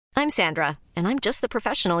I'm Sandra, and I'm just the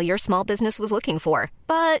professional your small business was looking for.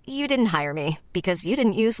 But you didn't hire me because you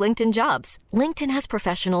didn't use LinkedIn Jobs. LinkedIn has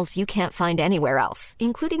professionals you can't find anywhere else,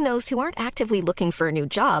 including those who aren't actively looking for a new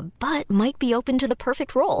job, but might be open to the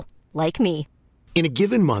perfect role, like me. In a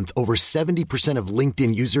given month, over 70% of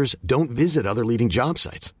LinkedIn users don't visit other leading job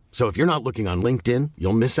sites. So if you're not looking on LinkedIn,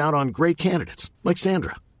 you'll miss out on great candidates like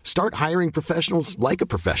Sandra. Start hiring professionals like a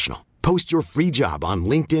professional. Post your free job on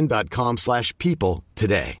linkedin.com/people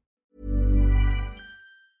today.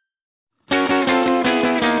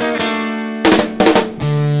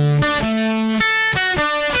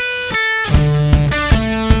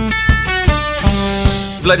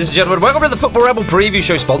 Ladies and gentlemen, welcome to the Football Rebel preview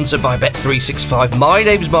show, sponsored by Bet365. My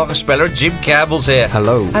name's Marcus Speller, Jim Campbell's here.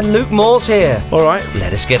 Hello. And Luke Moore's here. All right.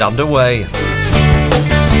 Let us get underway.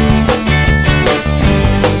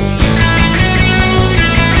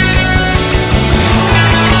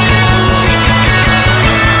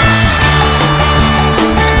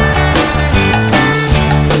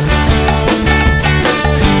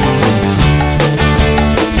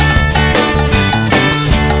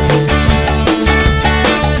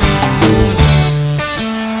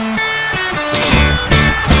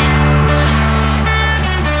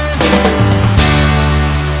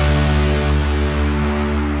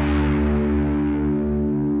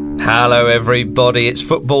 Hello, everybody. It's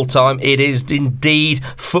football time. It is indeed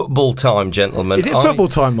football time, gentlemen. Is it football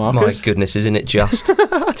time, Marcus? My goodness, isn't it just?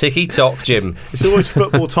 Ticky-tock, Jim. It's always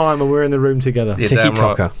football time when we're in the room together.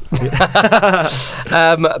 Ticky-tocker.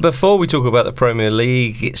 Right. Before we talk about the Premier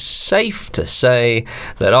League, it's safe to say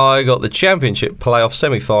that I got the Championship playoff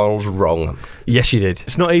semi-finals wrong. Yes, you did.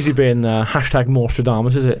 It's not easy being hashtag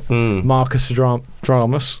Morstradamus, is it? Marcus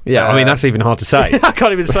Dramus. Yeah, I mean, that's even hard to say. I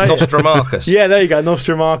can't even say it. Nostramarcus. Yeah, there you go,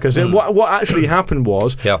 Nostramarcus. And what actually happened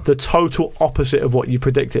was the total opposite of what you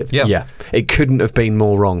predicted. Yeah. It couldn't have been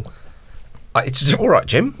more wrong. It's all right,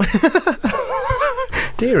 Jim.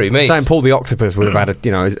 Deary me. Saying Paul the Octopus would have had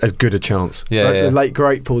as good a chance. The late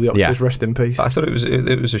great Paul the Octopus, rest in peace. I thought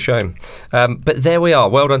it was a shame. But there we are.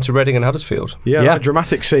 Well done to Reading and Huddersfield. Yeah.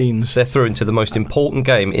 Dramatic scenes. They're through into the most important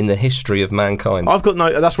game in the history of mankind. I've got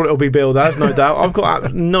that's what it'll be billed as, no doubt. I've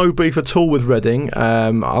got no beef at all with Reading,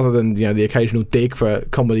 other than the occasional dig for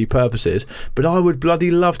comedy purposes. But I would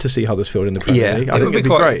bloody love to see Huddersfield in the Premier League. I think it'd be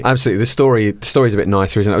great. Absolutely. The story's a bit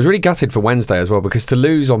nicer, isn't it? I was really gutted for Wednesday as well, because to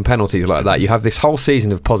lose on penalties like that, you have this whole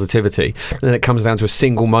season of positivity, and then it comes down to a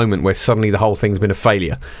single moment where suddenly the whole thing's been a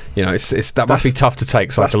failure. That must be tough to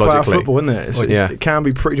take psychologically. That's football, isn't it? It can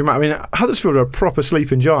be pretty dramatic. I mean, Huddersfield are a proper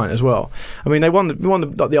sleeping giant as well. I mean, they won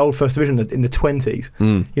the old First Division in the 20s.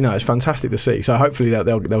 It's fantastic to see. So hopefully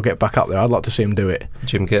they'll get back up there. I'd like to see them do it.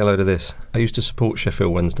 Jim, get a load of this. I used to support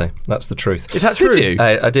Sheffield Wednesday. That's the truth. Is that true? Did you?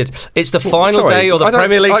 I did. It's the final day of the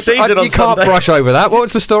Premier League season on You can't Sunday. brush over that.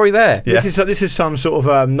 What's the story there? This is some sort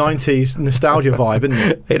of 90s nostalgia vibe, isn't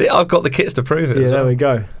it? I've got the kits to prove it. Yeah, as well. there we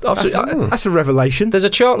go. That's a revelation. There's a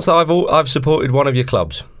chance that I've supported one of your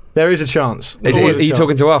clubs. There is a chance. Are you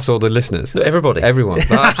talking to us or the listeners? Everybody. Everyone.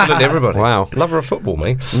 No, absolutely everybody. Wow. Lover of football,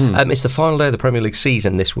 me. It's the final day of the Premier League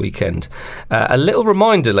season this weekend. A little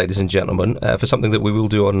reminder, ladies and gentlemen, for something that we will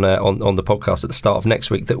do on the podcast at the start of next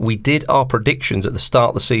week, that we did our predictions at the start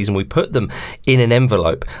of the season. We put them in an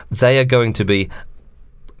envelope. They are going to be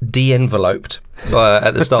de-enveloped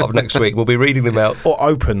at the start of next week. We'll be reading them out. Or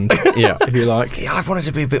opened, if you like. Yeah, I've wanted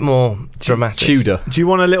to be a bit more dramatic. Tudor. Do you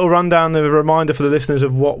want a little rundown, a reminder for the listeners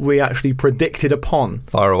of what we actually predicted upon?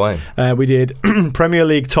 Fire away. We did Premier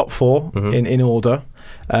League top four in order.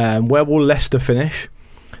 Where will Leicester finish?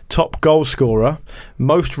 Top goal scorer,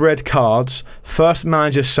 most red cards, first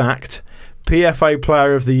manager sacked, PFA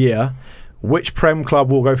Player of the Year, which Prem club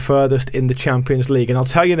will go furthest in the Champions League. And I'll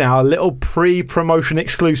tell you now, a little pre-promotion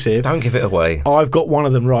exclusive. Don't give it away. I've got one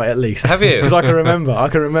of them right, at least. Have you? Because I can remember.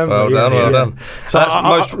 Well done. So that's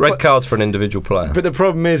most red cards for an individual player. But the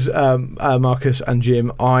problem is, Marcus and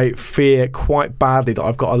Jim, I fear quite badly that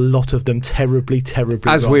I've got a lot of them terribly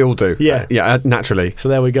As wrong. we all do. Yeah, naturally. So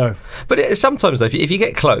there we go. But sometimes, though, if you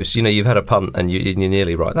get close, you've had a punt and you're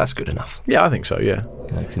nearly right, that's good enough. Yeah, I think so, yeah.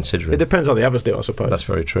 Considering. It depends how the others do, I suppose. That's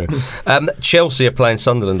very true. Chelsea are playing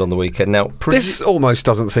Sunderland on the weekend. Now, this almost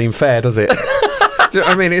doesn't seem fair, does it?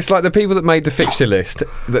 I mean, it's like the people that made the fixture list,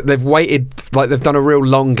 that they've waited, like they've done a real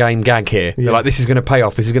long game gag here. They're like, this is going to pay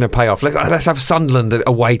off, let's have Sunderland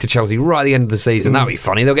away to Chelsea right at the end of the season. That'll be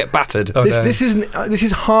funny, they'll get battered. This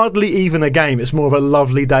is hardly even a game. It's more of a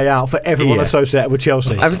lovely day out for everyone associated with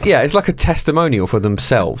Chelsea. It's like a testimonial for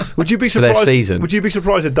themselves. Would you be surprised? For their season. Would you be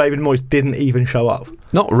surprised if David Moyes didn't even show up?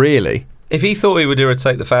 Not really. If he thought he would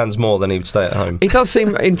irritate the fans more, then he would stay at home. He does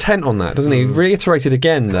seem intent on that, doesn't he? He reiterated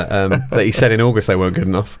again that that he said in August they weren't good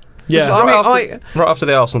enough. Yeah. Right after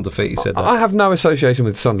the Arsenal defeat, he said that. I have no association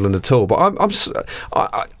with Sunderland at all, but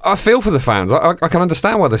I feel for the fans. I can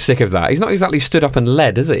understand why they're sick of that. He's not exactly stood up and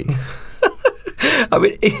led, is he? I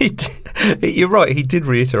mean, you're right. He did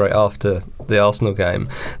reiterate after the Arsenal game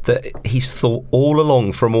that he's thought all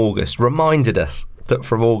along from August, reminded us that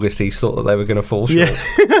from August he's thought that they were going to fall short.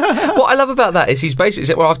 Yeah. What I love about that is he's basically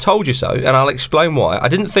said, well, I've told you so, and I'll explain why. I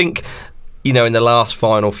didn't think, in the last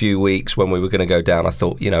final few weeks when we were going to go down, I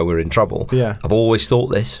thought, we're in trouble. Yeah. I've always thought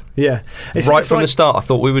this. Yeah. It's from the start, I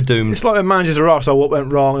thought we were doomed. It's like when managers are asked, what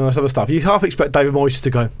went wrong and all this other stuff. You half expect David Moyes to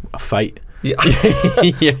go, fate. Yeah.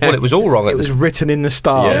 Yeah. Well, it was all wrong. It was written in the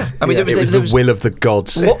stars. Yeah. I mean, it was the will of the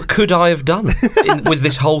gods. What could I have done with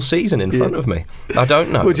this whole season in front of me? I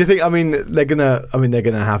don't know. Well, do you think? I mean, they're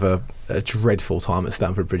gonna have a dreadful time at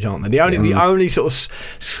Stamford Bridge, aren't they? The only sort of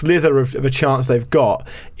slither of a chance they've got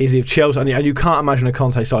is if Chelsea, and you can't imagine a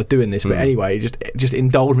Conte side doing this. But anyway, just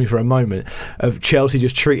indulge me for a moment of Chelsea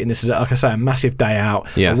just treating this as, like I say, a massive day out,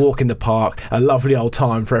 a walk in the park, a lovely old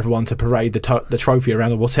time for everyone to parade the trophy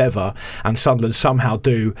around or whatever. And Sunderland somehow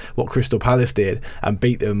do what Crystal Palace did and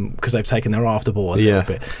beat them because they've taken their afterball a little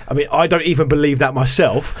bit. I mean, I don't even believe that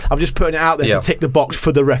myself. I'm just putting it out there to tick the box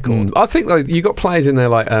for the record. I think though you got players in there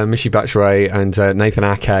like Michy Batshuayi and Nathan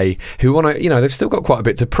Ake who want to, they've still got quite a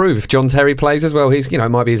bit to prove. If John Terry plays as well, he's, it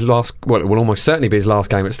might be his last. Well, it will almost certainly be his last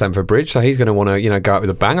game at Stamford Bridge. So he's going to want to, go out with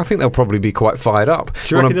a bang. I think they'll probably be quite fired up.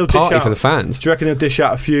 Do you reckon they'll party for the fans? Do you reckon they'll dish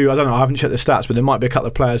out a few? I don't know. I haven't checked the stats, but there might be a couple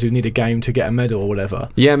of players who need a game to get a medal or whatever.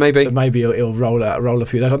 Yeah, maybe. So maybe he'll roll a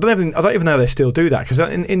few of those. I don't even know they still do that because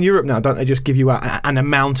in Europe now, don't they just give you out an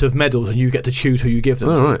amount of medals and you get to choose who you give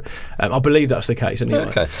them to? Right. I believe that's the case anyway.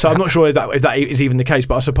 Okay. So I'm not sure if that is even the case,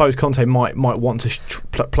 but I suppose Conte might want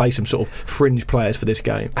to play some sort of fringe players for this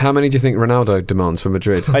game. How many do you think Ronaldo demands for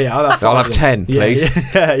Madrid? Oh, yeah, I'll have 10,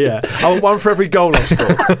 please. Yeah. I want one for every goal I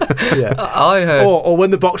score. Yeah. I heard. Or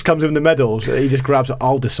when the box comes in the medals, he just grabs it.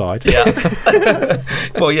 I'll decide. Yeah.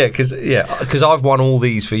 Well, because I've won all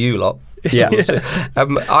these for you lot. Yeah.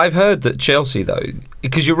 I've heard that Chelsea, though,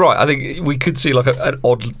 because you're right, I think we could see like an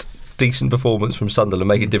odd, decent performance from Sunderland,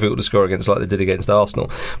 make it difficult to score against like they did against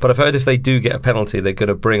Arsenal. But I've heard if they do get a penalty, they're going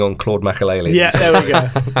to bring on Claude Makelele. Yeah, there we go.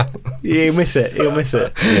 He'll miss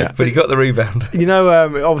it. Yeah. But he got the rebound.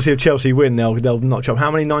 Obviously if Chelsea win, they'll notch up.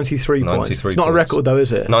 How many? 93 points. It's not a record though,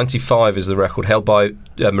 is it? 95 is the record held by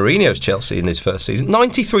Mourinho's Chelsea in his first season.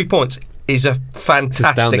 93 points is a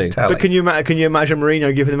fantastic tally. But can you imagine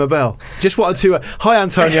Mourinho giving him a bell? Just wanted to. Hi,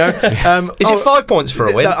 Antonio. Is it 5 points for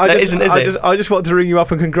a win? Isn't it? I just wanted to ring you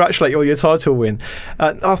up and congratulate you on your title win.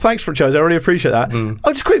 Thanks for it, Jose. I really appreciate that.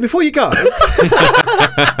 Oh, just quick before you go.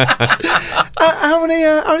 How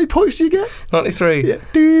many points do you get? 93. Yeah.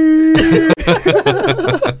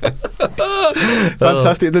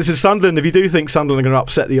 Fantastic. This is Sunderland. If you do think Sunderland are going to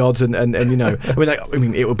upset the odds, and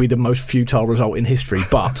it would be the most futile result in history.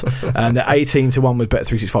 But they're 18-1 with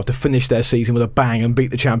Bet365 to finish their season with a bang and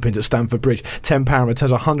beat the champions at Stamford Bridge. £10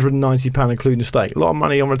 returns £190 including stake. A lot of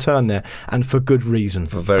money on return there, and for good reason.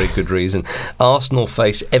 For very good reason. Arsenal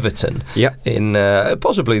face Everton in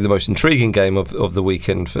possibly the most intriguing game of the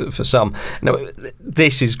weekend for some. Now,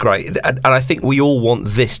 this is great, and I think we all want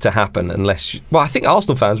this to happen. I think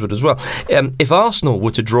Arsenal fans would as well. If Arsenal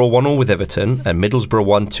were to draw 1-1 with Everton and Middlesbrough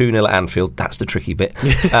won 2-0 at Anfield, that's the tricky bit.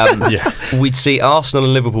 We'd see Arsenal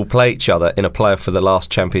and Liverpool play each other in a playoff for the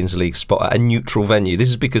last Champions League spot at a neutral venue. This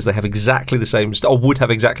is because they have exactly the same, or would have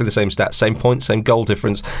exactly the same stats, same points, same goal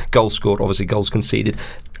difference, goals scored, obviously goals conceded.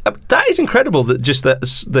 That is incredible that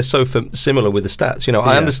they're so similar with the stats.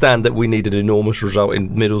 I understand that we need an enormous result in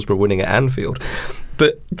Middlesbrough winning at Anfield,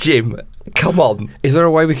 but Jim, come on. Is there a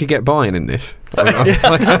way we could get buy-in in this?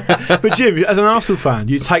 But Jim, as an Arsenal fan,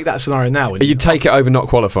 you'd take that scenario now, wouldn't you? You'd take it over not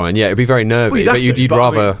qualifying. Yeah, it'd be very nervy, but you'd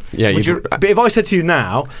rather. But if I said to you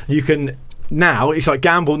now, you can. Now it's like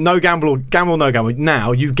gamble, no gamble.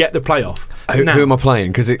 Now you get the playoff. Who am I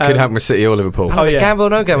playing? Because it could happen with City or Liverpool. Gamble or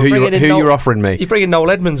no gamble. Who you're offering me? You're bringing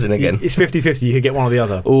Noel Edmonds in again. It's 50-50. You could get one or the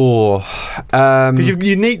other. Because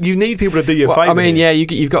you need people to do your favour. I mean,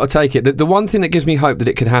 you've got to take it. The one thing that gives me hope that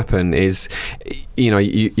it could happen is,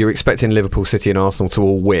 you're expecting Liverpool, City, and Arsenal to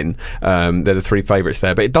all win. They're the three favourites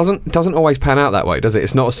there, but it doesn't always pan out that way, does it?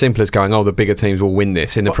 It's not as simple as going, the bigger teams will win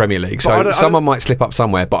this in the Premier League. So someone might slip up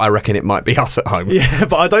somewhere, but I reckon it might be us at home. Yeah,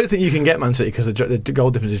 but I don't think you can get Man City because the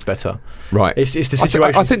goal difference is better. Right. It's the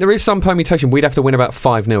situation. I think there is some permutation. We'd have to win about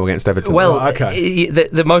 5-0 against Everton. Well, okay.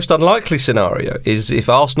 The most unlikely scenario is if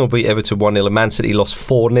Arsenal beat Everton 1-0 and Man City lost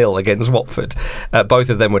 4-0 against Watford. Both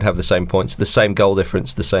of them would have the same points, the same goal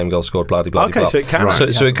difference, the same goal scored, blah, blah, blah. Okay, so it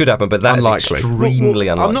can So it could happen, but that's Unlikely. extremely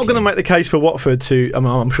unlikely. I'm not going to make the case for Watford to.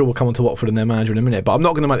 I'm sure we'll come on to Watford and their manager in a minute, but I'm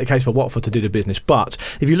not going to make the case for Watford to do the business. But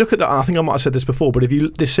if you look at I think I might have said this before, but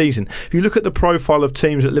this season, if you look at the profile of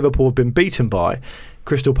teams that Liverpool have been beaten by,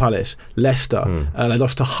 Crystal Palace, Leicester, they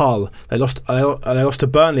lost to Hull, they lost to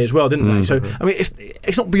Burnley as well, didn't they? So I mean,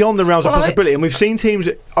 it's not beyond the realms of possibility, and we've seen teams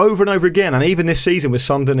over and over again, and even this season with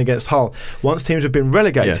Sunderland against Hull, once teams have been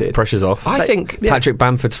relegated, pressure's off. I think Patrick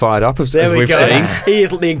Bamford's fired up, as there we we've go. seen. He is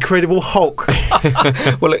the Incredible Hulk.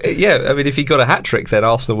 well, yeah. I mean, if he got a hat trick, then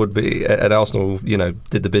Arsenal would be, and Arsenal,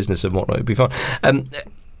 did the business and whatnot, it'd be fine.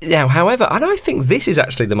 Now, however, and I think this is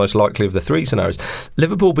actually the most likely of the three scenarios.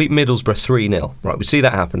 Liverpool beat Middlesbrough 3-0. Right, we see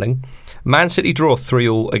that happening. Man City draw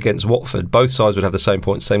 3-3 against Watford. Both sides would have the same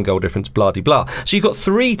points, same goal difference, blah de blah. So you've got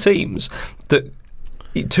three teams that.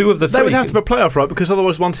 Two of the three. They would have to have a playoff, right? Because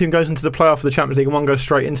otherwise one team goes into the playoff of the Champions League and one goes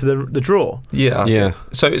straight into the draw. Yeah.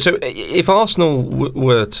 So if Arsenal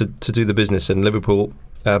were to do the business and Liverpool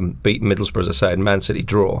beat Middlesbrough, as I say, and Man City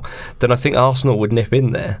draw, then I think Arsenal would nip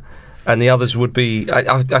in there. And the others would be.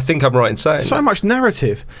 I think I'm right in saying so that. Much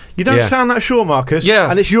narrative. You don't sound that sure, Marcus. Yeah,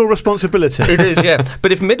 and it's your responsibility. It is, yeah.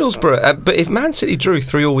 But if Middlesbrough, but if Man City drew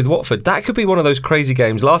 3-3 with Watford, that could be one of those crazy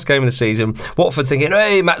games. Last game of the season, Watford thinking,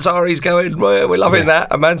 "Hey, Mazzari's going. We're loving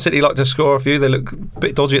that." And Man City like to score a few. They look a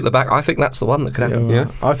bit dodgy at the back. I think that's the one that could happen. Yeah.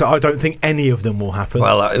 I don't think any of them will happen.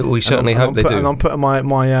 Well, we certainly hope they do. And I'm putting my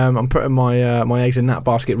eggs in that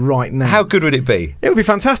basket right now. How good would it be? It would be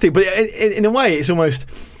fantastic. But in a way, it's almost.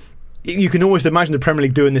 You can almost imagine the Premier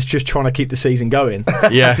League doing this, just trying to keep the season going.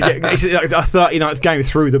 Yeah, it's like a 39th game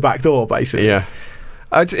through the back door, basically. Yeah.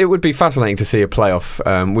 It would be fascinating to see a playoff.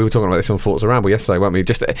 We were talking about this on Thoughts Around yesterday, weren't we?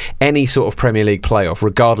 Just any sort of Premier League playoff,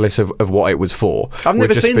 regardless of what it was for. I've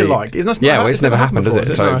never seen the like. It's never happened, has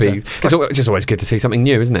it? So it's just always good to see something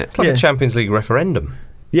new, isn't it? It's like a Champions League referendum.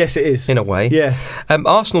 Yes, it is. In a way. Yeah.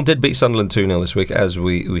 Arsenal did beat Sunderland 2-0 this week, as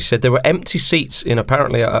we said. There were empty seats in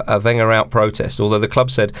apparently a Wenger out protest, although the club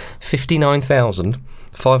said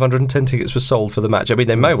 59,510 tickets were sold for the match. I mean,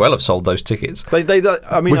 they may well have sold those tickets. I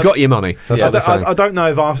mean, we've got your money. I don't know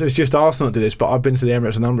if it's just Arsenal that do this, but I've been to the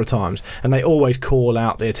Emirates a number of times, and they always call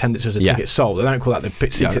out the attendance as a ticket sold. They don't call out the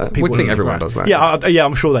seats. We'd think everyone does that. Yeah,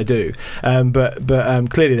 I'm sure they do. But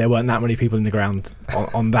clearly there weren't that many people in the ground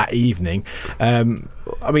on that evening.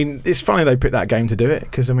 I mean, it's funny they picked that game to do it,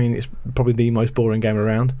 because I mean, it's probably the most boring game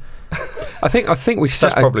around. I think we set.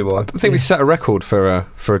 That's probably why. I think we set a record for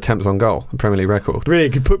attempts on goal, a Premier Leigh record. Really,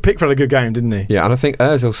 Pickford had a good game, didn't he? Yeah, and I think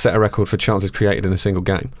Ozil set a record for chances created in a single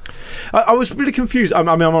game. I was really confused. I mean,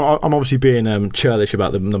 I'm obviously being churlish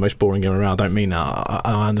about the most boring game around. I don't mean that.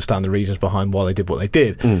 I understand the reasons behind why they did what they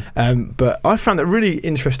did. But I found it really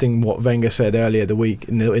interesting what Wenger said earlier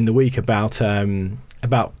in the week about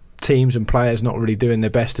teams and players not really doing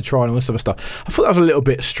their best to try and all this sort of stuff. I thought that was a little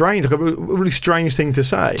bit strange, like a really strange thing to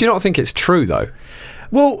say. Do you not think it's true though?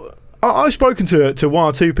 Well, I've spoken to one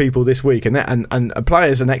or two people this week, and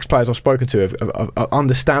players and ex-players I've spoken to have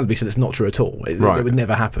understandably said it's not true at all. It would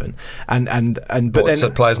never happen.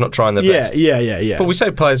 So players not trying their best. Yeah. But we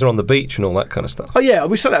say players are on the beach and all that kind of stuff. Oh yeah,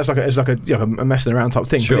 we say that as like a messing around type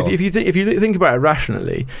thing. Sure. But if you think about it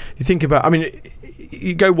rationally, you think about. I mean,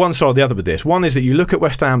 you go one side or the other with this. One is that you look at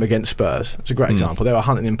West Ham against Spurs. It's a great example. They were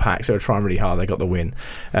hunting in packs. They were trying really hard. They got the win.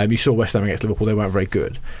 You saw West Ham against Liverpool. They weren't very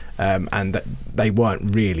good. And they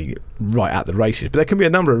weren't really right at the races. But there can be a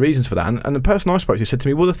number of reasons for that. And the person I spoke to said to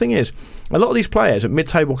me, well, the thing is, a lot of these players at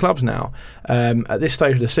mid-table clubs now, at this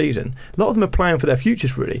stage of the season, a lot of them are playing for their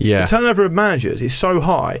futures, really. Yeah. The turnover of managers is so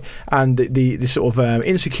high, and the sort of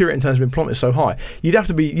insecurity in terms of employment is so high. You'd have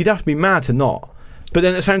to be mad to not. But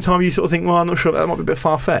then at the same time, you sort of think, well, I'm not sure, that might be a bit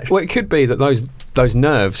far-fetched. Well, it could be that those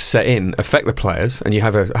nerves set in, affect the players, and you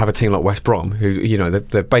have a team like West Brom, who,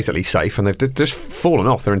 they're basically safe, and they've just fallen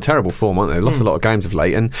off. They're in terrible form, aren't they? They've lost a lot of games of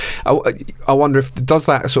late, and I wonder if does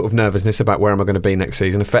that sort of nervousness about where am I going to be next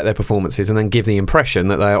season affect their performances, and then give the impression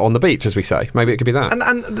that they're on the beach, as we say. Maybe it could be that.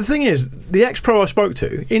 And the thing is, the ex-pro I spoke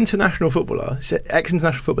to, ex-international footballer, said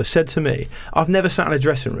to me, I've never sat in a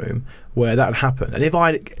dressing room where that had happened, and if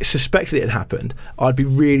I suspected it had happened, I'd be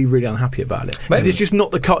really, really unhappy about it. So it's just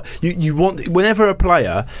not the cut. You want, whenever a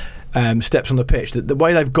player steps on the pitch, the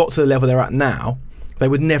way they've got to the level they're at now, They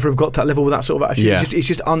would never have got to that level with that sort of attitude. Yeah. It's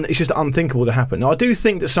just unthinkable to happen. Now, I do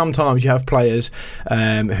think that sometimes you have players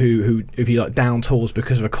who, if you like, down tools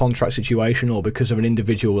because of a contract situation or because of an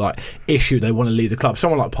individual like issue, they want to leave the club.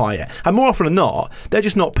 Someone like Payet, and more often than not, they're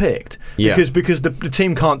just not picked because the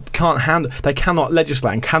team can't handle. They cannot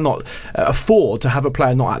legislate and cannot afford to have a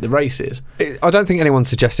player not at the races. I don't think anyone's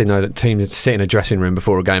suggesting though that teams sit in a dressing room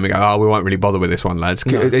before a game and go, "Oh, we won't really bother with this one, lads."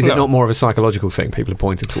 Is it not more of a psychological thing people are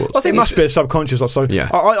pointing towards? I think it must be a subconscious. So yeah.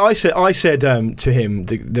 I said to him,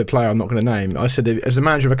 the player I'm not going to name, I said, as the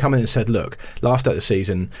manager, if I come in and said, look, last day of the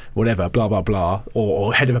season, whatever, blah blah blah,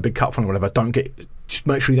 or head of a big cup final, whatever, just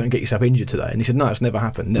make sure you don't get yourself injured today. And he said, no, it's never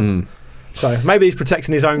happened. Never. So maybe he's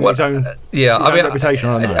protecting his own own reputation.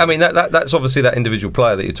 I mean that's obviously that individual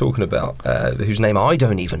player that you're talking about, whose name I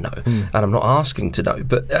don't even know, and I'm not asking to know.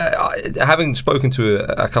 But having spoken to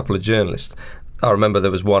a couple of journalists, I remember there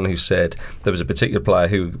was one who said there was a particular player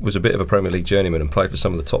who was a bit of a Premier League journeyman and played for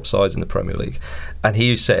some of the top sides in the Premier League, and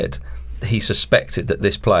he said he suspected that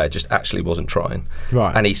this player just actually wasn't trying.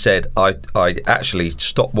 Right. And he said, I actually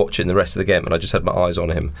stopped watching the rest of the game and I just had my eyes on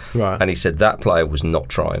him. Right. And he said that player was not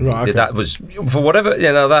trying. Right, okay. That was, for whatever,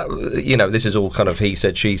 this is all kind of he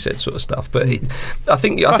said, she said sort of stuff. But I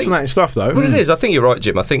think... Fascinating stuff, though. Well, it is. I think you're right,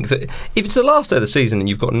 Jim. I think that if it's the last day of the season and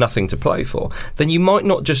you've got nothing to play for, then you might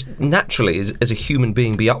not just naturally, as a human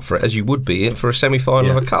being, be up for it, as you would be for a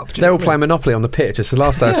semi-final of a cup. They're all playing Monopoly on the pitch. It's the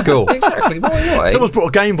last day of school. Exactly. Why not? Someone's brought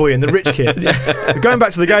a Game Boy in, the rich kid. Going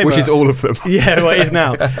back to the game, which is all of them. Yeah, well, it is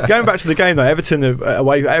now. Going back to the game though,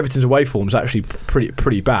 Everton's away form is actually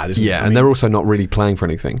pretty bad, isn't it? Yeah, and they're also not really playing for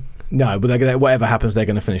anything. No, but whatever happens, they're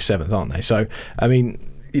going to finish 7th, aren't they? So, I mean,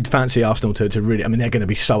 you'd fancy Arsenal to really... I mean, they're going to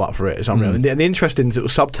be so up for it. It's unreal. And the interesting sort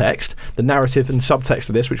of subtext, the narrative and subtext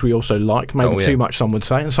of this, which we also like, maybe too much, some would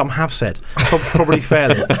say, and some have said, probably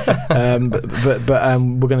fairly. But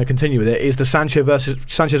we're going to continue with it, is the Sanchez versus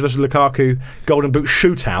Lukaku Golden Boot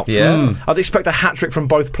shootout. Yeah. I'd expect a hat-trick from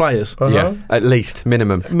both players. Yeah, at least,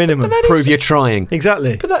 minimum. Prove you're trying.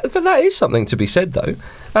 Exactly. But that is something to be said, though.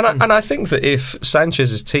 And I think that if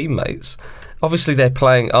Sanchez's teammates... Obviously, they're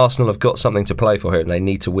playing. Arsenal have got something to play for here, and they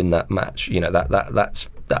need to win that match.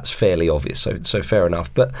 That's fairly obvious. So fair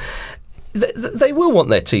enough. But they will want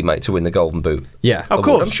their teammate to win the Golden Boot. Yeah, of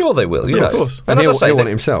course. I'm sure they will. Of course. And he'll want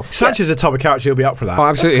it himself. Sanchez is a type of character he'll be up for that. Oh,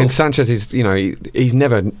 absolutely. And Sanchez is, he's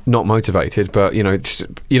never not motivated. But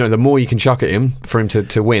the more you can chuck at him for him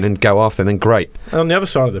to win and go after, then great. And on the other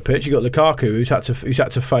side of the pitch, you got Lukaku, who's had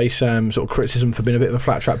to face sort of criticism for being a bit of a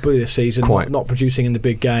flat track bully this season, not producing in the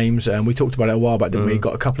big games. We talked about it a while back, didn't we? He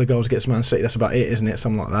got a couple of goals against Man City. That's about it, isn't it?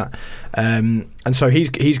 Something like that. And so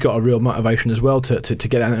he's got a real motivation as well to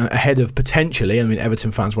get ahead of potentially. I mean,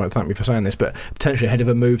 Everton fans won't thank me for saying this, but potentially ahead of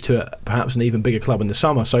a move to perhaps an even bigger club in the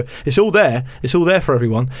summer. So it's all there. It's all there for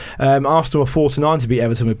everyone. Arsenal are 4-9 to beat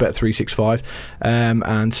Everton with Bet365,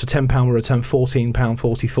 and so £10 will return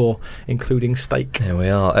 £14.44, including stake. There we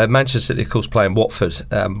are. Manchester City, of course, playing Watford.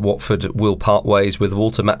 Watford will part ways with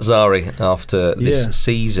Walter Mazzarri after this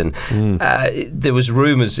season. There was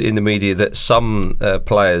rumours in the media that some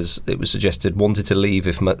players, it was suggested, wanted to leave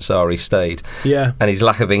if Mazzarri stayed. Yeah, and his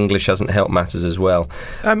lack of English hasn't helped matters as well.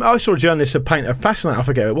 I saw a journalist paint a fascinating, I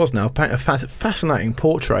forget what it was now, paint a fascinating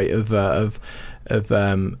portrait of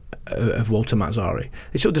Walter Mazzarri.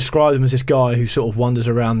 They sort of describe him as this guy who sort of wanders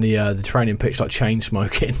around the training pitch like chain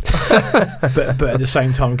smoking, but at the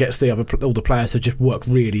same time gets all the players to just work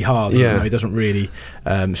really hard. He doesn't really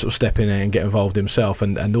sort of step in and get involved himself,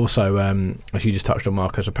 and also as you just touched on,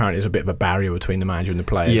 Marcus, apparently there's a bit of a barrier between the manager and the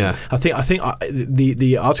players. Yeah, I think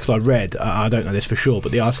the article I read, I don't know this for sure,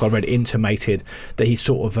 but the article I read intimated that he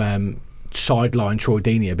sort of sideline Troy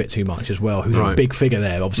Deeney a bit too much as well, who's a big figure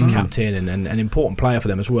there, obviously captain and an important player for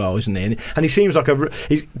them as well, isn't he? And he seems like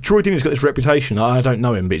Troy Deeney's got this reputation, I don't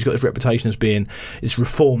know him, but he's got this reputation as being this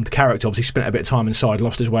reformed character. Obviously spent a bit of time inside,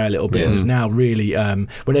 lost his way a little bit, and is now really,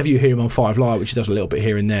 whenever you hear him on Five Live, which he does a little bit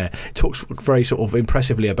here and there, talks very sort of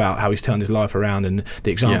impressively about how he's turned his life around and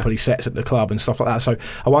the example he sets at the club and stuff like that. So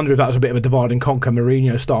I wonder if that was a bit of a divide and conquer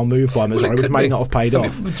Mourinho style move by Mazzarri, which may not have paid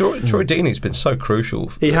off. Troy Deeney's been so crucial.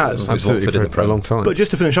 He has. Absolutely. For a long time. But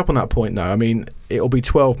just to finish up on that point, though, I mean, it'll be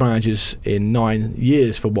 12 managers in 9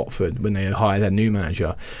 years for Watford when they hire their new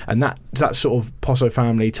manager, and that sort of Pozo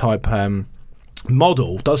family type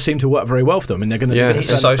model does seem to work very well for them. I mean, they're going to. Yeah,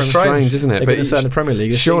 it's so strange, isn't it? They're going to stay in the Premier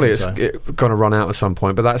League. Surely it's going to run out at some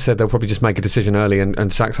point. But that said, they'll probably just make a decision early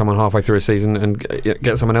and sack someone halfway through a season and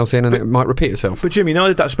get someone else in, and it might repeat itself. But Jim, I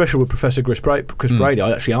did that special with Professor Chris Brady.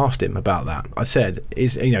 I actually asked him about that. I said,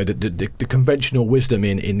 is the conventional wisdom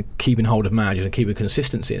in keeping hold of managers and keeping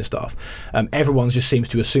consistency and stuff? Everyone just seems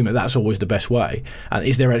to assume that that's always the best way. And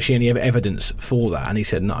is there actually any evidence for that? And he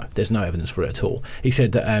said, no, there's no evidence for it at all. He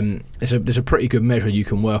said that there's a pretty good measure you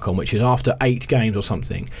can work on, which is after 8 games or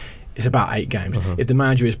something. It's about 8 games. If the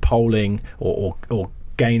manager is polling or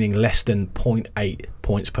gaining less than 0.8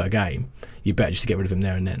 points per game, you better just to get rid of him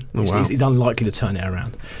there and then. He's unlikely to turn it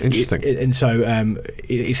around. Interesting. And so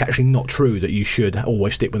it's actually not true that you should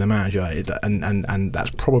always stick with a manager, and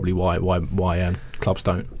that's probably why clubs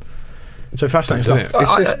don't. So fascinating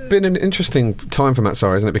stuff. It's been an interesting time for Matt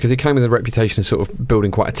Sarri, isn't it? Because he came with a reputation of sort of building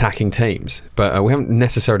quite attacking teams, but we haven't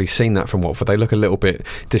necessarily seen that from Watford. They look a little bit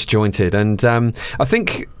disjointed, and I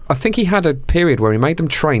think he had a period where he made them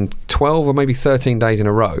train 12 or maybe 13 days in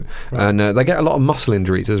a row, and they get a lot of muscle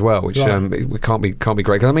injuries as well, which can't be great.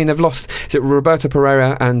 Because I mean, they've lost Roberto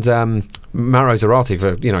Pereira and Mauro Zarate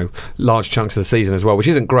for large chunks of the season as well, which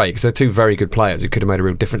isn't great because they're two very good players who could have made a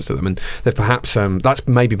real difference to them, and they've perhaps that's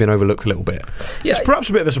maybe been overlooked a little bit. Yeah, it's perhaps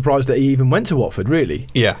a bit of a surprise that he even went to Watford, really.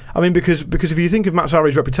 Yeah, I mean, because if you think of Matt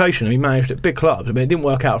Sarri's reputation, he managed at big clubs. I mean, it didn't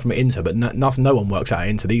work out from Inter, but no one works out at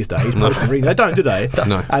Inter these days. They don't, do they?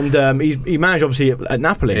 No. And he managed obviously at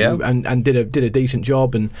Napoli and did a decent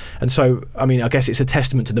job, and so I mean, I guess it's a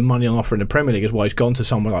testament to the money on offer in the Premier League as why he's gone to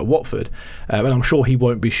somewhere like Watford, and I'm sure he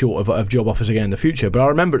won't be short of job offers again in the future. But I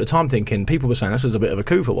remember at the time thinking people were saying this was a bit of a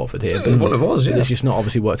coup for Watford here. Well, it was, yeah. It's just not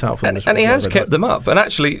obviously worked out for them. And he has kept them up. And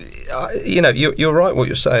actually, you're right what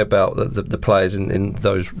you say about the players in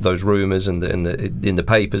those rumours and in the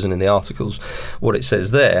papers and in the articles, what it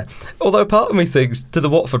says there. Although part of me thinks, to the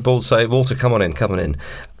Watford board say, Walter, come on in.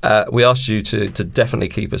 We asked you to definitely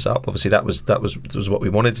keep us up. Obviously, that was what we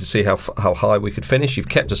wanted to see how high we could finish. You've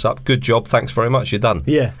kept us up. Good job. Thanks very much. You're done.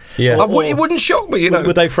 Yeah. It wouldn't shock me.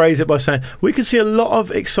 Would they phrase it by saying, "We can see a lot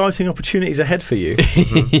of exciting opportunities ahead for you"?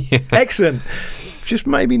 Excellent. Just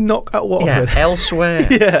maybe not at Watford. Yeah, elsewhere.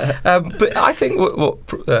 Yeah. But I think what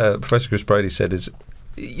Professor Chris Brady said is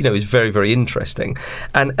very, very interesting.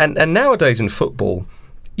 And nowadays in football,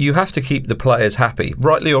 you have to keep the players happy,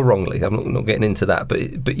 rightly or wrongly. I'm not getting into that,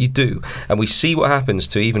 but you do. And we see what happens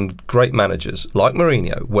to even great managers like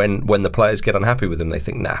Mourinho when the players get unhappy with him. They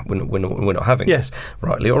think, nah, we're not having this,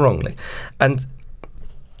 rightly or wrongly. And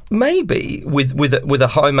maybe with a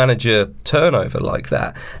high manager turnover like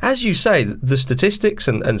that, as you say, the statistics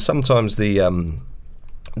and sometimes the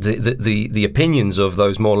opinions of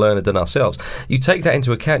those more learned than ourselves, you take that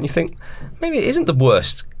into account and you think maybe it isn't the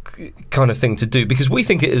worst kind of thing to do, because we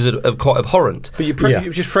think it is quite abhorrent. But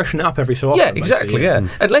you just freshen it up every so often. Yeah, exactly. Yeah.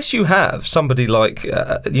 Unless you have somebody like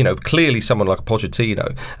clearly someone like a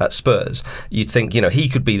Pochettino at Spurs, you'd think he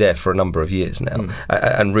could be there for a number of years now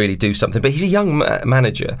and really do something. But he's a young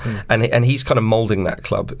manager, and he's kind of moulding that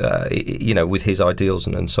club, with his ideals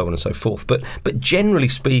and so on and so forth. But generally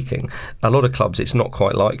speaking, a lot of clubs, it's not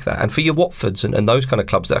quite like that. And for your Watfords and those kind of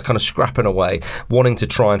clubs that are kind of scrapping away, wanting to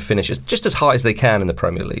try and finish just as high as they can in the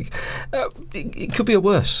Premier League, it could be a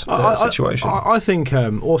worse situation. I think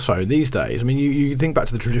also these days, I mean, you think back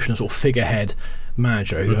to the traditional sort of figurehead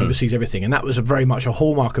manager who oversees everything, and that was very much a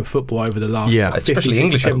hallmark of football over the last 50, especially 60,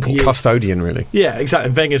 English 70 years. Custodian, really. Yeah, exactly.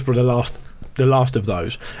 And Wenger's probably the last of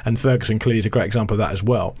those, and Ferguson clearly is a great example of that as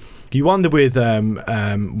well. You wonder with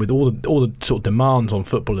all the sort of demands on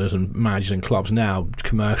footballers and managers and clubs now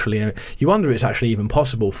commercially, you wonder if it's actually even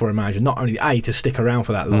possible for a manager not only to stick around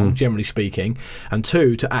for that long, generally speaking, and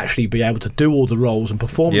two, to actually be able to do all the roles and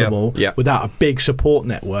perform them all without a big support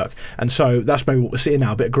network. And so that's maybe what we're seeing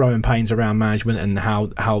now, a bit of growing pains around management and how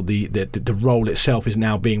the role itself is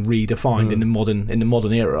now being redefined in the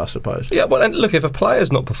modern era, I suppose. Yeah, well, and look, if a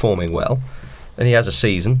player's not performing well and he has a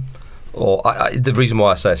season, or the reason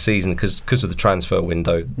why I say a season, because of the transfer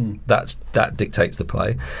window, that dictates the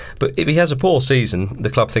play. But if he has a poor season, the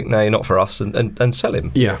club think, no, you're not for us, and sell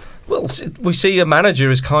him. Yeah. Well, we see a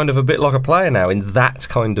manager is kind of a bit like a player now in that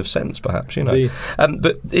kind of sense, perhaps.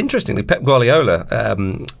 But interestingly, Pep Guardiola,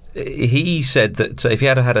 he said that if he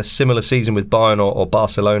had had a similar season with Bayern or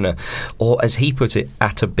Barcelona, or as he put it,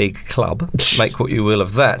 at a big club, make what you will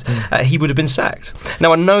of that, he would have been sacked.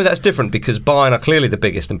 Now, I know that's different because Bayern are clearly the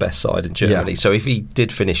biggest and best side in Germany, so if he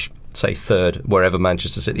did finish, say, third, wherever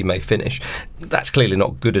Manchester City may finish, that's clearly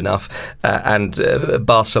not good enough. And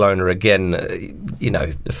Barcelona, again,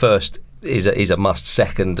 the first is a must.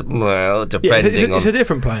 Second, well, depending it's a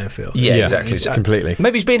different playing field. Yeah, exactly. Completely.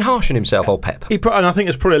 Maybe he's being harsh on himself, old Pep. And I think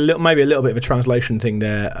it's probably maybe a little bit of a translation thing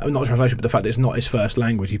there. Not a translation, but the fact that it's not his first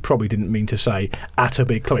language. He probably didn't mean to say at a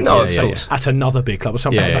big club. No, of course. At another big club or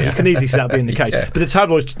something like that. You can easily see that being the case. But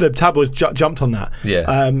the tabloids jumped on that.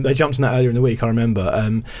 Yeah. They jumped on that earlier in the week, I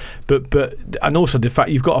remember. But and also the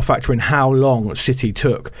fact you've got to factor in how long City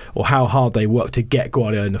took or how hard they worked to get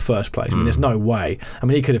Guardiola in the first place. I mean, there's no way. I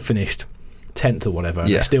mean, he could have finished 10th or whatever, and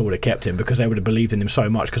they still would have kept him because they would have believed in him so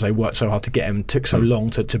much because they worked so hard to get him. Took so long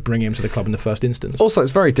to bring him to the club in the first instance. Also,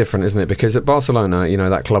 it's very different, isn't it? Because at Barcelona,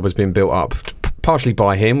 that club has been built up partially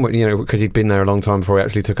by him, because he'd been there a long time before he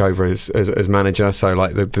actually took over as manager. So,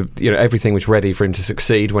 like everything was ready for him to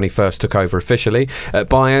succeed when he first took over officially. At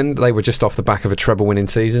Bayern, they were just off the back of a treble-winning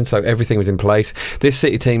season, so everything was in place. This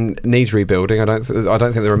City team needs rebuilding. I don't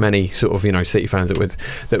think there are many sort of City fans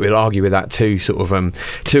that would argue with that too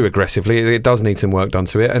aggressively. It does need some work done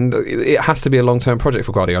to it, and it has to be a long-term project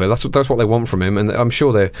for Guardiola. That's what they want from him, and I'm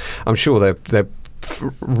sure they're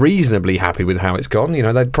reasonably happy with how it's gone.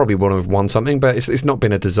 They'd probably want to have won something, but it's not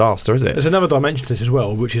been a disaster, is it? There's another dimension to this as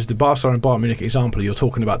well, which is the Barcelona and Bayern Munich example. You're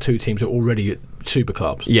talking about two teams that are already super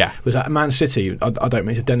clubs. Yeah. Was that Man City? I don't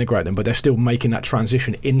mean to denigrate them, but they're still making that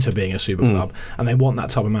transition into being a super club, and they want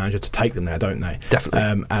that type of manager to take them there, don't they?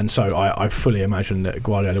 Definitely. And so I fully imagine that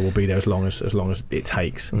Guardiola will be there as long as it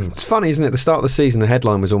takes. It's funny, isn't it? The start of the season, the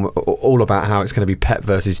headline was all about how it's going to be Pep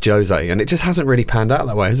versus Jose, and it just hasn't really panned out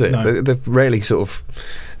that way, has it? No. They've really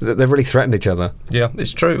they've really threatened each other. Yeah,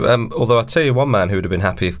 it's true. Although I tell you, one man who would have been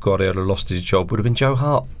happy if Guardiola lost his job would have been Joe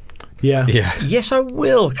Hart. Yeah. Yes, I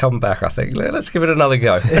will come back, I think. Let's give it another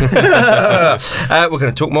go. We're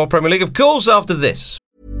going to talk more Premier League, of course, after this.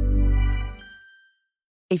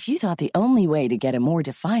 If you thought the only way to get a more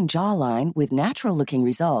defined jawline with natural-looking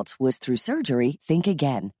results was through surgery, think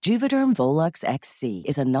again. Juvederm Volux XC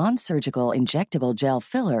is a non-surgical injectable gel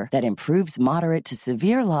filler that improves moderate to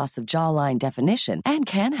severe loss of jawline definition and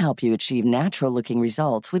can help you achieve natural-looking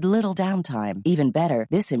results with little downtime. Even better,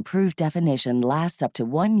 this improved definition lasts up to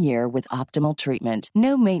 1 year with optimal treatment.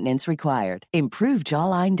 No maintenance required. Improve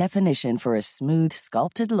jawline definition for a smooth,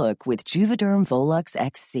 sculpted look with Juvederm Volux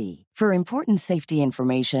XC. For important safety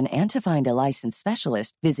information and to find a licensed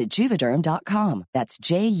specialist, visit Juvederm.com. That's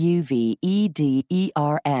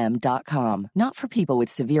JUVEDERM.com. Not for people with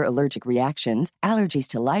severe allergic reactions, allergies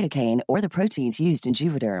to lidocaine, or the proteins used in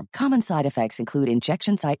Juvederm. Common side effects include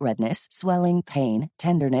injection site redness, swelling, pain,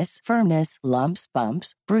 tenderness, firmness, lumps,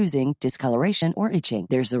 bumps, bruising, discoloration, or itching.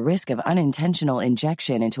 There's a risk of unintentional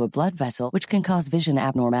injection into a blood vessel, which can cause vision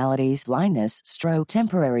abnormalities, blindness, stroke,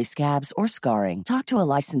 temporary scabs, or scarring. Talk to a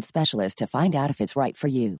licensed specialist to find out if it's right for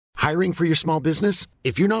you. Hiring for your small business?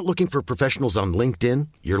 If you're not looking for professionals on LinkedIn,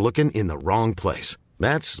 you're looking in the wrong place.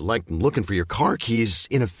 That's like looking for your car keys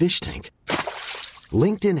in a fish tank.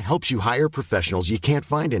 LinkedIn helps you hire professionals you can't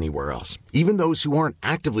find anywhere else, even those who aren't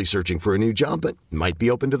actively searching for a new job but might be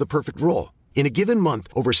open to the perfect role. In a given month,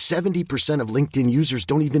 over 70% of LinkedIn users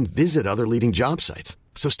don't even visit other leading job sites.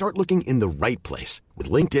 So start looking in the right place.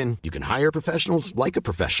 With LinkedIn, you can hire professionals like a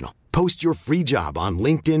professional. Post your free job on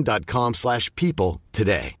linkedin.com/people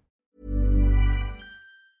today.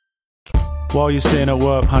 While you're sitting at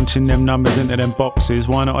work punching them numbers into them boxes,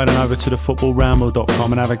 why not head on over to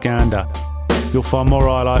thefootballramble.com and have a gander? You'll find more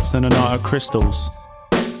highlights than a night at Crystals.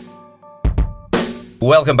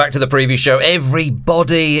 Welcome back to the preview show,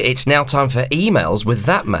 everybody. It's now time for emails with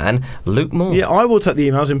that man, Luke Moore. Yeah, I will take the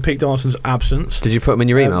emails in Pete Darlison's absence. Did you put them in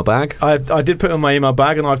your email bag? I did put them in my email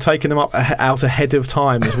bag, and I've taken them out ahead of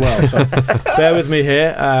time as well. So bear with me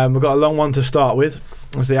here. We've got a long one to start with,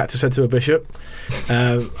 as the actor said to a bishop.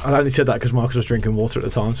 I only said that because Marcus was drinking water at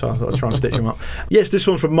the time, so I thought I'd try and stitch him up. Yes, this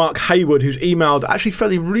one's from Mark Hayward, who's emailed actually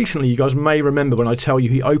fairly recently. You guys may remember when I tell you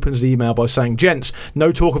he opens the email by saying, "Gents,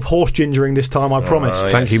 no talk of horse gingering this time, I promise."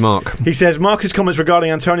 Yes. Thank you, Mark. He says, Marcus' comments regarding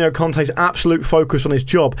Antonio Conte's absolute focus on his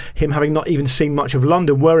job, him having not even seen much of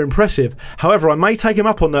London, were impressive. However, I may take him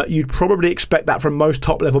up on that. You'd probably expect that from most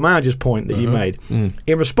top-level managers point that you made.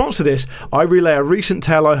 In response to this, I relay a recent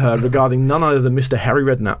tale I heard regarding none other than Mr. Harry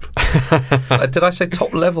Redknapp. Did I say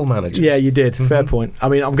top-level manager? Yeah, you did. Fair point. I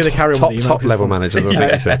mean, I'm going to carry on with the top-level managers, I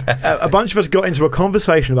think you said. A bunch of us got into a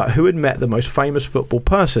conversation about who had met the most famous football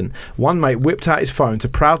person. One mate whipped out his phone to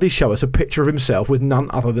proudly show us a picture of himself with none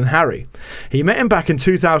other than Harry. He met him back in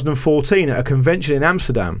 2014 at a convention in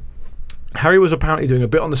Amsterdam. Harry was apparently doing a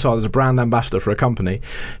bit on the side as a brand ambassador for a company.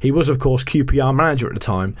 He was, of course, QPR manager at the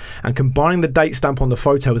time, and combining the date stamp on the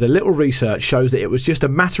photo with a little research shows that it was just a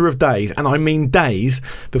matter of days, and I mean days,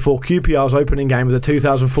 before QPR's opening game of the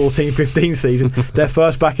 2014-15 season, their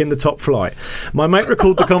first back in the top flight. My mate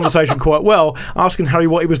recalled the conversation quite well, asking Harry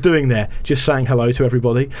what he was doing there, just saying hello to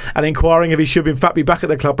everybody, and inquiring if he should in fact be back at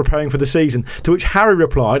the club preparing for the season, to which Harry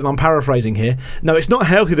replied, and I'm paraphrasing here, "No, it's not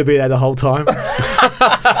healthy to be there the whole time.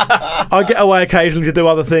 I get away occasionally to do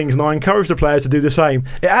other things, and I encourage the players to do the same.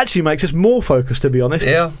 It actually makes us more focused, to be honest."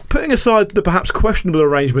 Yeah. Putting aside the perhaps questionable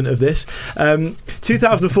arrangement of this,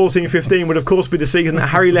 2014-15 would of course be the season that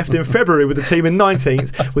Harry left in February with the team in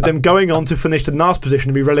 19th, with them going on to finish the last position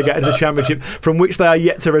and be relegated to the Championship, from which they are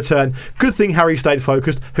yet to return. Good thing Harry stayed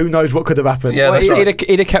focused. Who knows what could have happened? Yeah, that's right.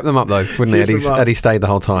 He'd have kept them up though, wouldn't he? Had he stayed the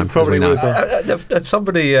whole time? Probably as we know. would.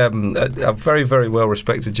 Somebody, a very, very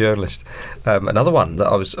well-respected journalist, another one that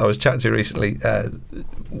I was chatting to recently,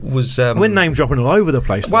 was... We're name dropping all over the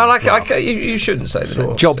place. Well, you shouldn't say that.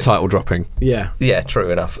 Sure. Job title dropping. Yeah. Yeah,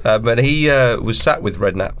 true enough. But he was sat with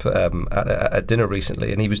Redknapp at dinner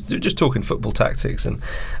recently, and he was just talking football tactics and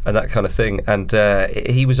that kind of thing. And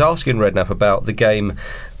he was asking Redknapp about the game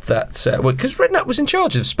that because Redknapp was in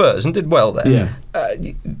charge of Spurs and did well there. Yeah.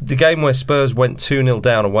 The game where Spurs went 2-0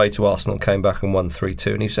 down away to Arsenal, came back and won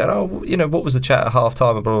 3-2, and he said, "Oh, what was the chat at half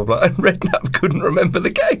time?" and blah blah blah. And Redknapp couldn't remember the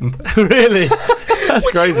game. Really? That's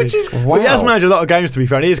crazy. Which is, wow. Well, he has managed a lot of games, to be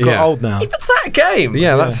fair, and he is quite old now. Yeah, but that game,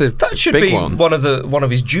 that should big be one. one of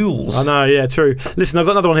his jewels. I know, yeah, true. Listen, I've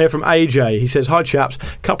got another one here from AJ. He says, "Hi chaps,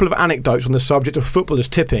 couple of anecdotes on the subject of footballers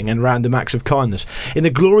tipping and random acts of kindness. In the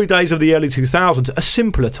glory days of the early 2000s, a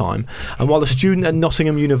simpler time, and while a student at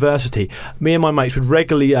Nottingham University, me and my mates would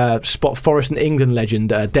regularly spot Forest and England legend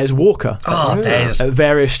Des Walker at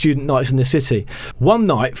various student nights in the city. One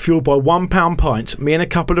night, fueled by £1 pints, me and a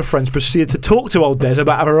couple of friends proceeded to talk to old Des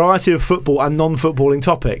about a variety of football and non-footballing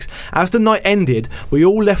topics. As the night ended, we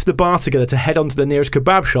all left the bar together to head on to the nearest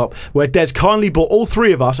kebab shop, where Des kindly bought all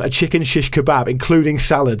three of us a chicken shish kebab, including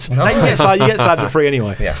salads. You get salad for free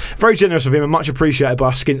anyway. Yeah. Very generous of him and much appreciated by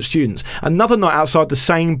our skint students. Another night outside the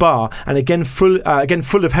same bar, and again full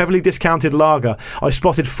of heavily discounted lager, I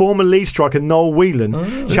spotted former Leeds striker Noel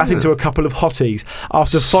Whelan chatting to a couple of hotties.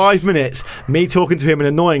 After 5 minutes, me talking to him and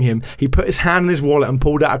annoying him, he put his hand in his wallet and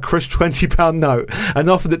pulled out a crisp £20 note and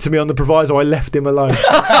offered it to me on the proviso I left him alone.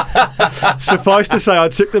 Suffice to say, I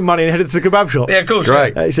took the money and headed to the kebab shop. Yeah, of course.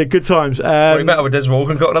 Great. He said, good times. He met up with Des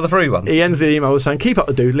Walker and got another free one. He ends the email with saying, keep up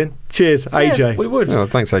the doodling. Cheers, AJ. Yeah, we would. Oh,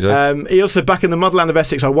 thanks, AJ. He also, back in the motherland of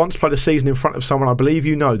Essex, I once played a season in front of someone I believe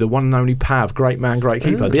you know, the one and only Pav, great man, great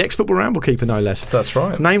keeper. The ex-Football Ramble keeper, no less. That's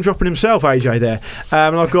right. Name dropping himself, AJ there.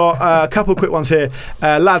 And I've got a couple of quick ones here.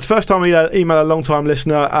 Lads, first time email a long time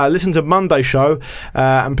listener. Listened to Monday show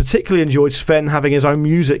and particularly enjoyed Sven having his own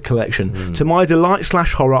music collection. To my delight /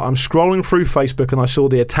 horror, I'm scrolling through Facebook and I saw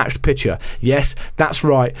the attached picture. Yes, that's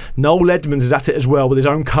right. Noel Edmonds is at it as well with his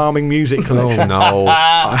own calming music collection. Oh no.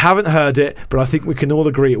 I haven't heard it, but I think we can all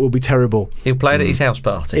agree it will be terrible. He'll play it at his house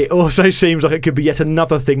party. It also seems like it could be yet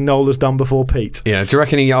another thing Noel has done before Pete. Yeah, do you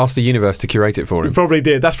reckon he asked the universe to curate it for him? He probably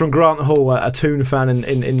did. That's from Grant Hall, a Toon fan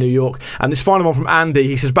in New York. And this final one from Andy.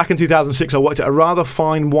 He says, back in 2006 I worked at a rather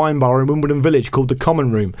fine wine bar in Wimbledon Village called the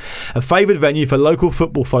Common Room, a favoured venue for local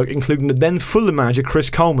football folk, including the then Fulham manager Chris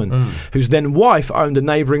Coleman, whose then wife owned a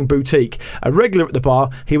neighbouring boutique. A regular at the bar,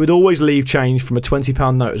 he would always leave change from a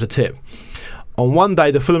 £20 note as a tip. On one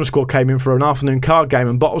day, the Fulham squad came in for an afternoon card game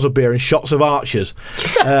and bottles of beer and shots of Archers.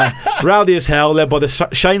 Rowdy as hell, led by the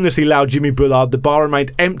shamelessly loud Jimmy Bullard, the bar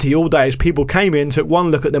remained empty all day as people came in, took one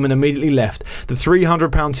look at them and immediately left. The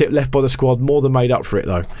 £300 tip left by the squad more than made up for it,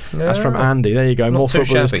 though. That's from Andy. There you go. More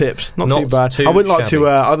footballers' tips. Not too bad. I wouldn't like to.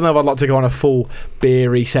 I don't know if I'd like to go on a full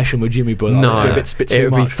beery session with Jimmy Bullard. No,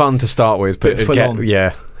 it would be fun to start with, but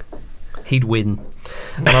he'd win.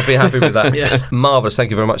 And I'd be happy with that. Marvellous.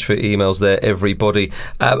 Thank you very much for your emails there, everybody.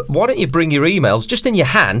 Why don't you bring your emails just in your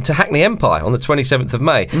hand to Hackney Empire on the 27th of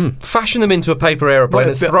May, fashion them into a paper aeroplane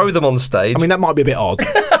and throw them on stage. I mean, that might be a bit odd.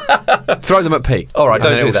 Throw them at Pete. All right,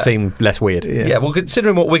 don't do that. It'll seem less weird. Yeah, well,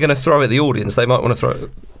 considering what we're going to throw at the audience, they might want to throw it.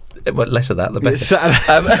 Well, less of that, the better.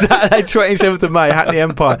 Saturday 27th of May, Hackney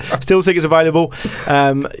Empire. Still tickets available.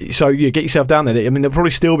 So you get yourself down there. I mean, there'll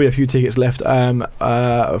probably still be a few tickets left on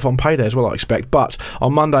payday as well, I expect. But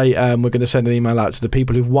on Monday, we're going to send an email out to the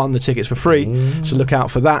people who've won the tickets for free. So look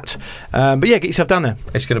out for that. But yeah, get yourself down there.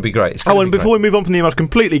 It's going to be great. Before we move on from the emails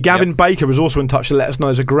completely, Gavin Baker was also in touch to let us know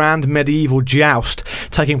there's a grand medieval joust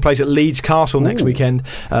taking place at Leeds Castle next weekend.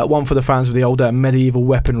 One for the fans of the old medieval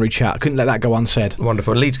weaponry chat. Couldn't let that go unsaid.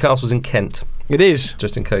 Wonderful. Leeds Castle Castle's in Kent. It is.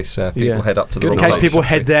 Just in case people head up to the wrong In case place. people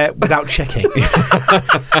head there without checking.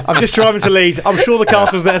 I'm just driving to Leeds. I'm sure the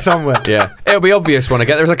castle's there somewhere. Yeah, it'll be obvious when I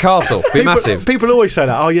get there. There's a castle. Be massive. People always say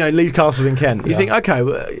that. Oh, Leeds Castle's in Kent. You think, okay,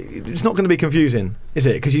 well, it's not going to be confusing, is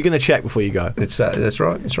it? Because you're going to check before you go. That's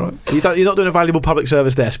right. That's right. You're not doing a valuable public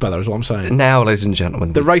service there, Speller, is what I'm saying. Now, ladies and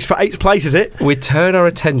gentlemen, The race for 8th place, is it? we turn our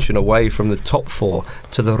attention away from the top 4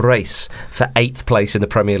 to the race for 8th place in the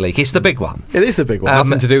Premier League. It's the big one. It is the big one.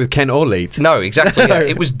 Nothing to do with Kent or Leeds. No, exactly. Yeah.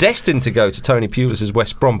 It was destined to go to Tony Pulis'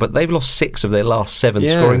 West Brom, but they've lost 6 of their last 7,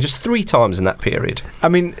 scoring just 3 times in that period. I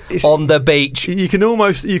mean, it's, on the beach. You can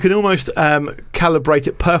almost calibrate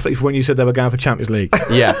it perfectly for when you said they were going for Champions League.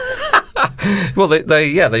 Yeah. Well,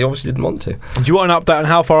 they obviously didn't want to. Do you want an update on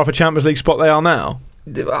how far off a Champions League spot they are now?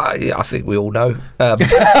 I think we all know.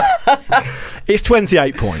 It's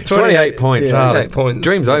 28 points. 28 points. Yeah. 28 points.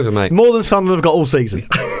 Dream's over, mate. More than Sunderland have got all season.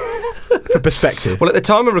 For perspective. Well, at the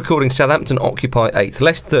time of recording, Southampton occupy 8th.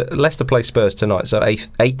 Leicester play Spurs tonight, so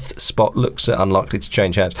 8th spot looks unlikely to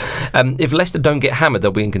change hands. If Leicester don't get hammered,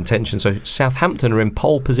 they'll be in contention. So Southampton are in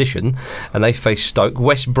pole position, and they face Stoke.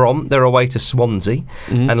 West Brom, they're away to Swansea,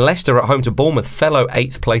 and Leicester are at home to Bournemouth, fellow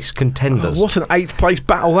 8th place contenders. What an 8th place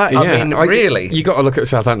battle that is. I mean, really, you got to look at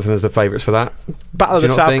Southampton as the favourites for that. Battle of the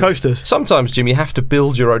South Coasters. Sometimes, Jim, you have to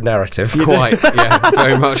build your own narrative. Quite, yeah,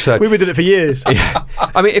 very much so. We've been doing it for years. Yeah.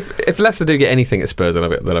 I mean, if Leicester do get anything at Spurs, they'll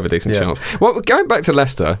have a decent chance. Well, going back to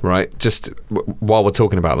Leicester, right, just while we're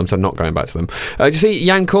talking about them, so not going back to them, did you see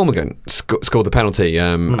Jan Cormigan scored the penalty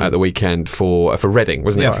at the weekend for Reading,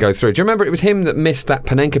 wasn't it, to go through? Do you remember it was him that missed that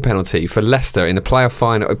Panenka penalty for Leicester in the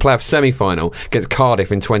playoff semi-final against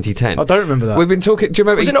Cardiff in 2010? I don't remember that. We've been talking, do you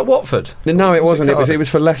remember? Was it not Watford? No, it wasn't. It was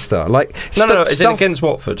for Leicester. Like, No, is it against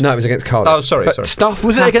Watford? No, it was against Cardiff. Oh, sorry. Stuff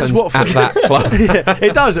was it against Watford? At that club. Yeah,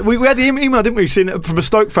 it does. We had the email, didn't we, from a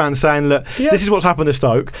Stoke fan saying, look, this is what's happened to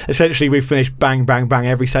Stoke. Essentially, we've finished bang, bang, bang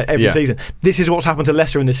every season. This is what's happened to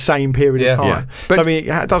Leicester in the same period of time. Yeah. But so, I mean,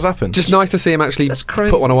 it does happen. Just nice to see him actually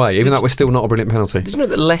put one away, even though we're still not a brilliant penalty. Did you know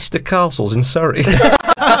that Leicester Castle's in Surrey?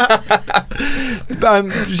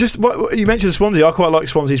 Just what you mentioned Swansea. I quite like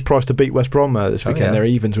Swansea's price to beat West Brom this weekend. They're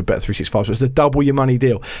evens with Bet365, so it's the double your money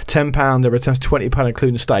deal. £10, their returns £20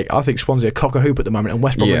 including stake. I think Swansea are cock a hoop at the moment, and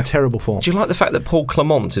West Brom are in terrible form. Do you like the fact that Paul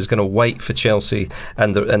Clement is going to wait for Chelsea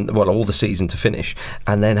and all the season to finish,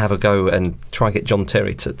 and then have a go and try and get John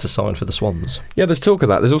Terry to sign for the Swans? Yeah, there's talk of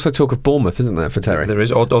that. There's also talk of Bournemouth, isn't there, for Terry? There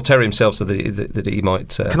is, or Terry himself said that he might.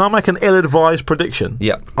 Can I make an ill-advised prediction?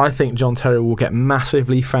 Yeah, I think John Terry will get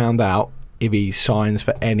massively found out if he signs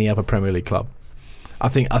for any other Premier League club. I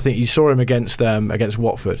think you saw him against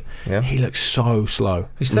Watford. Yeah. He looks so slow.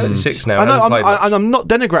 He's 36 now. I know, I'm not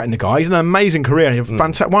denigrating the guy. He's an amazing career. He's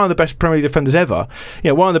fantastic, one of the best Premier League defenders ever.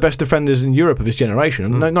 One of the best defenders in Europe of his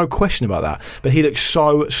generation. No question about that. But he looks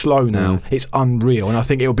so slow now. It's unreal. And I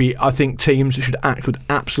think teams should act with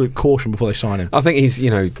absolute caution before they sign him. I think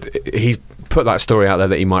he's put that story out there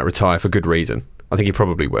that he might retire for good reason. I think he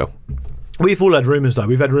probably will. We've all had rumours, though.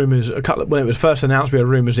 We've had rumours when it was first announced. We had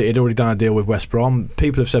rumours that he'd already done a deal with West Brom.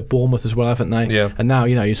 People have said Bournemouth as well, haven't they? Yeah. And now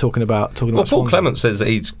you're talking about. Well, Paul Clement says that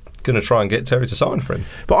he's going to try and get Terry to sign for him.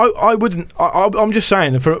 But I wouldn't. I'm just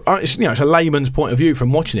saying, it's a layman's point of view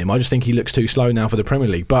from watching him. I just think he looks too slow now for the Premier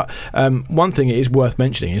League. But one thing it is worth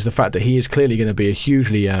mentioning is the fact that he is clearly going to be a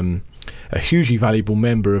hugely valuable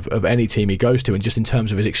member of any team he goes to, and just in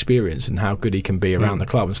terms of his experience and how good he can be around the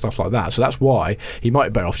club and stuff like that. So that's why he might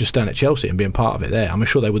be better off just staying at Chelsea and being part of it there. I'm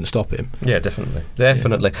sure they wouldn't stop him. Yeah,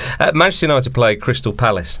 definitely. Manchester United play Crystal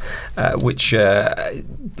Palace, which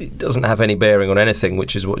doesn't have any bearing on anything,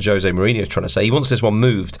 which is what Jose Mourinho is trying to say. He wants this one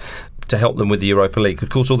moved to help them with the Europa League. Of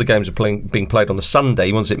course, all the games are being played on the Sunday.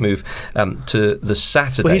 He wants it moved to the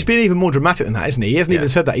Saturday. Well, he's been even more dramatic than that, isn't he? He hasn't even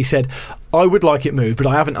said that. He said, I would like it moved, but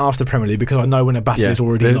I haven't asked the Premier League because I know when a battle is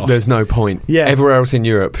already lost. There's no point. Yeah. Everywhere else in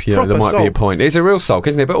Europe, there might be a point. It's a real sulk,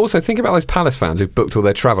 isn't it? But also think about those Palace fans who've booked all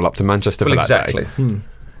their travel up to Manchester for that day.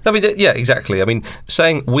 I mean, exactly. I mean,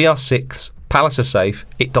 saying we are sixth, Palace are safe,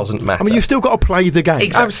 it doesn't matter. I mean, you've still got to play the game.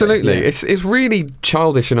 Exactly. Absolutely. Yeah. It's really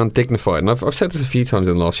childish and undignified, and I've said this a few times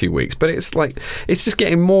in the last few weeks, but it's just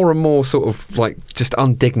getting more and more sort of just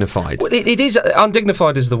undignified. Well, it is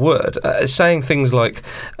undignified is the word. Saying things like,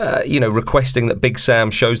 requesting that Big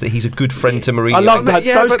Sam shows that he's a good friend to Mourinho. I love that.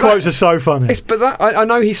 Those quotes are so funny. I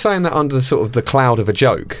know he's saying that under sort of the cloud of a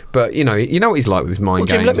joke, but you know what he's like with his games.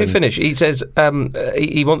 Jim, let me finish. He says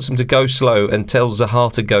he wants him to go slow and tells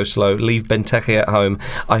Zaha to go slow, leave Ben Benteke at home.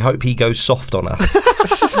 I hope he goes soft on us.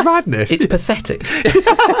 It's just madness. It's pathetic.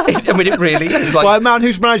 I mean, it really is. By a man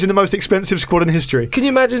who's managing the most expensive squad in history. Can you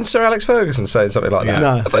imagine Sir Alex Ferguson saying something like that?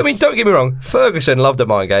 No. I mean, don't get me wrong. Ferguson loved a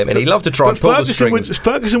mind game, and he loved to try and pull the strings.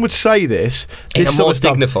 Ferguson would say this in a more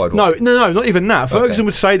dignified way. No, not even that. Ferguson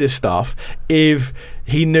would say this stuff if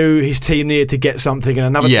he knew his team needed to get something and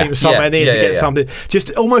another team somewhere needed to get something.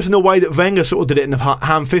 Just almost in the way that Wenger sort of did it in a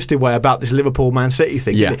ham-fisted way about this Liverpool-Man City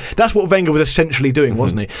thing. Yeah. That's what Wenger was essentially doing,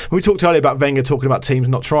 wasn't he? When we talked earlier about Wenger talking about teams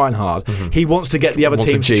not trying hard, he wants to get the other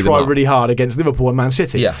teams to try really hard against Liverpool and Man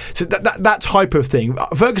City. Yeah. So that type of thing.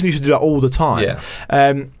 Ferguson used to do that all the time. Yeah.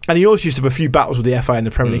 And he also used to have a few battles with the FA and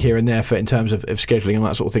the Premier League here and there in terms of scheduling and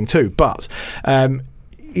that sort of thing too. But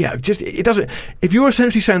it doesn't. If you're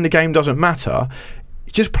essentially saying the game doesn't matter,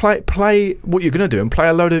 just play what you're going to do and play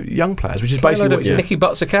a load of young players, which is basically what Nicky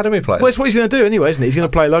Butt's academy players. Well, it's what he's going to do anyway, isn't he? He's going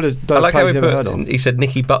to play a load of I like players how he's never heard of. he said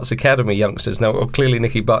Nicky Butt's academy youngsters. Now, clearly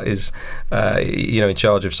Nicky Butt is, in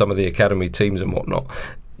charge of some of the academy teams and whatnot.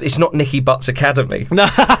 It's not Nicky Butt's academy. No,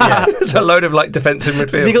 it's a load of defensive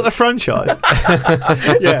midfield. Has he got the franchise?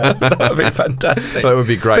 Yeah, that would be fantastic. That would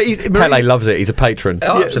be great. Pele loves it. He's a patron.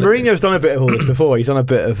 Oh, Mourinho's done a bit of all this before. He's done a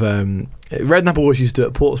bit of Redknapp always used to do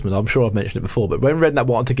it at Portsmouth. I'm sure I've mentioned it before, but when Redknapp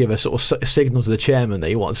wanted to give a sort of signal to the chairman that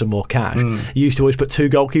he wanted some more cash, he used to always put 2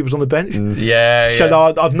 goalkeepers on the bench.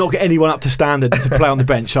 I've not got anyone up to standard to play on the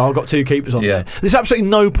bench, so I've got 2 keepers on there. There's absolutely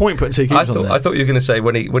no point putting 2 keepers on there. I thought you were going to say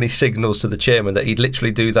when he signals to the chairman that he'd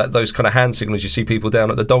literally do those kind of hand signals you see people down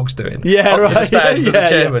at the Dogs doing. Yeah, up to the stands of the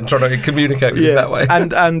chairman trying to communicate with him that way.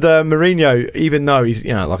 And Mourinho, even though he's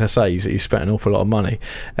like I say, he's spent an awful lot of money,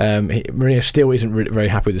 Mourinho still isn't really very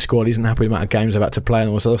happy with the squad. He isn't happy with the amount of games they've had to play and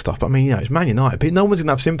all this other stuff. But I mean, it's Man United. No one's going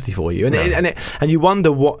to have sympathy for you, and you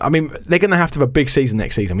wonder what. I mean, they're going to have a big season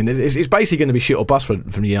next season. I mean, it's basically going to be shit or bust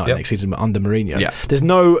from United next season under Mourinho. Yeah. There's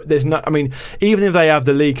no. I mean, even if they have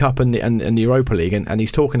the League Cup and the Europa League, and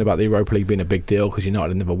he's talking about the Europa League being a big deal because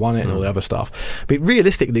United have never won it and all the other stuff. But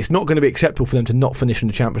realistically, it's not going to be acceptable for them to not finish in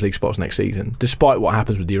the Champions League spots next season, despite what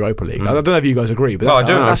happens with the Europa League. I don't know if you guys agree, but I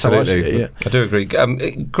do. That's how I see absolutely. it. I do agree.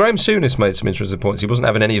 Graham Souness made some interesting points. He wasn't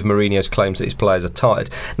having any of Mourinho's claims that his players are tired.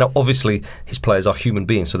 Now, obviously, his players are human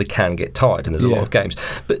beings, so they can get tired, and there's a lot of games.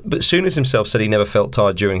 But Souness himself said he never felt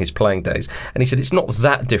tired during his playing days, and he said it's not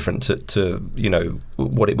that different to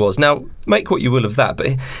what it was. Now, make what you will of that,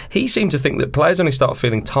 but he seemed to think that players only start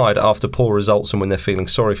feeling tired after poor results and when they're feeling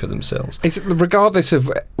sorry for themselves. Regardless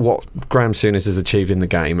of what Graham Souness has achieved in the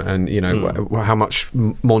game, and how much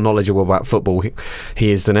more knowledgeable about football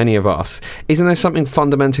he is than any of us, isn't there something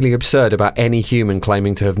fundamentally absurd about any human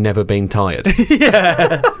claiming to have never been tired?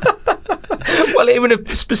 Yeah. Well, even a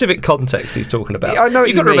specific context he's talking about. I know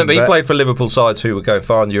You've got to remember, he played for Liverpool sides who were going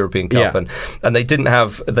far in the European Cup, and they didn't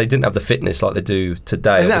have the fitness like they do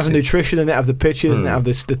today. They didn't have the nutrition, and they have the pitches, and they have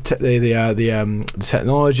the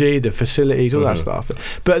technology, the facilities, all that stuff.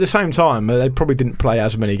 But at the same time, they probably didn't play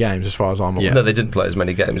as many games, as far as I'm aware. No, they didn't play as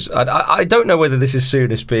many games. I don't know whether this is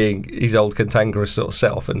Souness being his old cantankerous sort of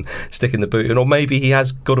self and sticking the boot in, or maybe he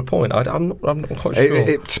has got a point. I'm not quite sure.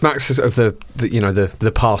 It smacks of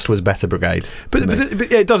the past was better brigade. But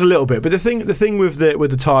it does a little bit. But the thing with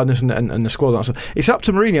the tiredness and the squad and stuff, it's up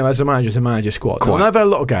to Mourinho as a manager to manage a squad. And they've had a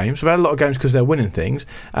lot of games. They've had a lot of games because they're winning things,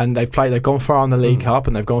 and they've gone far in the League Cup,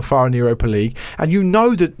 and they've gone far in the Europa League. And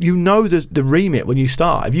the remit when you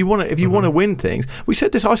start. If you want to win things, I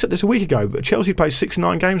said this a week ago. But Chelsea played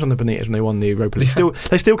 6-9 games on the Benitez when they won the Europa League.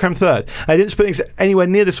 They still came third. They didn't spend anywhere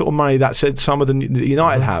near the sort of money that some of the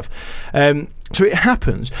United have. So it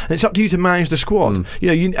happens, and it's up to you to manage the squad. And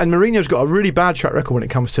Mourinho's got a really bad track record when it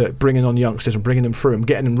comes to bringing on youngsters and bringing them through and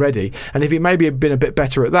getting them ready. And if he maybe had been a bit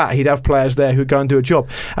better at that, he'd have players there who go and do a job.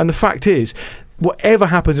 And the fact is, whatever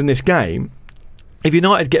happens in this game, if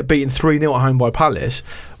United get beaten 3-0 at home by Palace,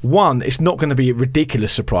 one, it's not going to be a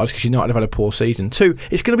ridiculous surprise because United have had a poor season. Two,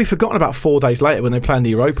 it's going to be forgotten about 4 days later when they play in the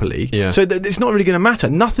Europa League. Yeah. So it's not really going to matter.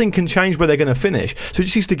 Nothing can change where they're going to finish. So it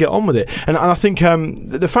just needs to get on with it. And I think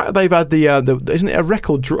the fact that they've had isn't it a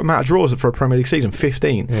record amount of draws for a Premier League season?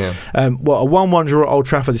 15. Yeah. A 1-1 draw at Old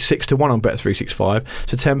Trafford is 6-1 on Bet365.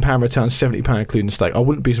 So £10 return, £70 including the stake. I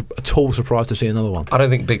wouldn't be at all surprised to see another one. I don't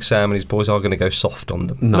think Big Sam and his boys are going to go soft on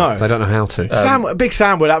them. No, they don't know how to. Big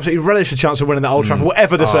Sam would absolutely relish a chance of winning at Old Trafford,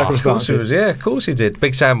 whatever the circumstances. Of course he did.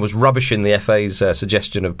 Big Sam was rubbishing the FA's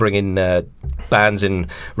suggestion of bringing bans in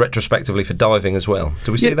retrospectively for diving as well.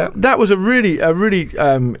 Did we see that? That was a really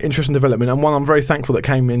interesting development, and one I'm very thankful that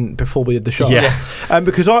came in before we did the show. Yeah.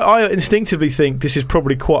 Because I instinctively think this is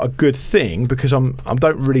probably quite a good thing, because I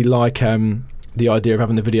don't really like the idea of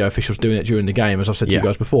having the video officials doing it during the game, as I've said to you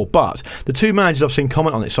guys before. But the two managers I've seen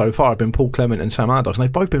comment on it so far have been Paul Clement and Sam Allardyce, and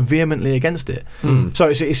they've both been vehemently against it. So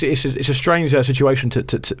it's a strange situation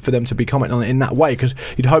for them to be commenting on it in that way, because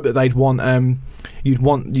you'd hope that they'd want you'd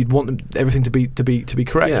want everything to be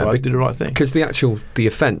correct, right? To do the right thing. Because the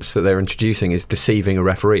offence that they're introducing is deceiving a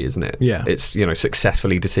referee, isn't it? Yeah. It's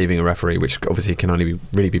successfully deceiving a referee, which obviously can only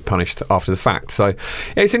really be punished after the fact. So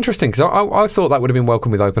it's interesting, because I thought that would have been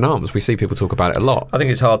welcomed with open arms. We see people talk about it a lot. I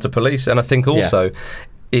think it's hard to police, and I think also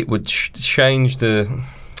it would change the.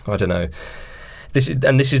 I don't know. This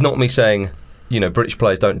is not me saying, British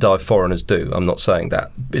players don't dive, foreigners do. I'm not saying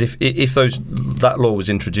that. But if that law was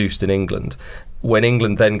introduced in England, when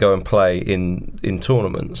England then go and play in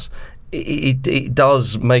tournaments, it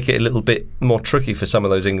does make it a little bit more tricky for some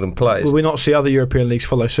of those England players. Will we not see other European leagues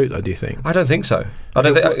follow suit, though, do you think? I don't think so. I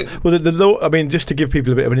don't think. Well, the law, I mean, just to give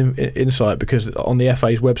people a bit of an insight, because on the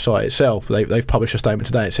FA's website itself, they've published a statement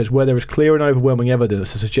today. It says, where there is clear and overwhelming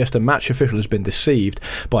evidence to suggest a match official has been deceived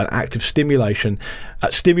by an act of stimulation.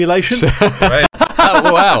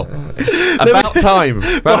 Oh, wow. About time.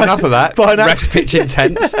 About enough of that. Refs pitch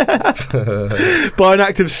intense. By an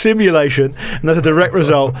act of simulation, and as a direct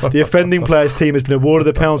result, the offending player's team has been awarded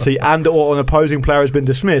a penalty and or an opposing player has been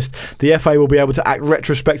dismissed, the FA will be able to act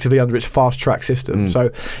retrospectively under its fast-track system.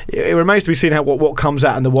 So it remains to be seen what comes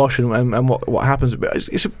out in the wash and what happens.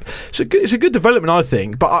 It's a good development, I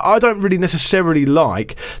think, but I don't really necessarily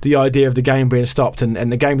like the idea of the game being stopped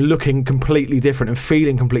and the game looking completely different and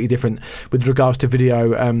feeling completely different with regards to video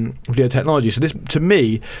technology. So this, to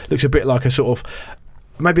me, looks a bit like a sort of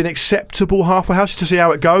maybe an acceptable halfway house to see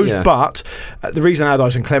how it goes. But the reason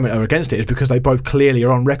Allardyce and Clement are against it is because they both clearly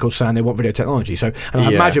are on record saying they want video technology. So, and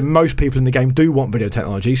I imagine most people in the game do want video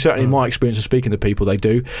technology. Certainly in my experience of speaking to people, they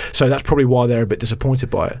do. So that's probably why they're a bit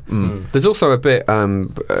disappointed by it. There's also a bit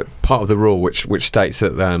part of the rule which states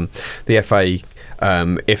that the FA,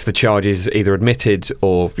 if the charge is either admitted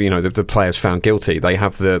or the player's found guilty, they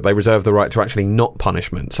reserve the right to actually not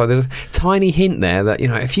punishment. So there's a tiny hint there that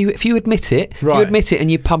if you admit it,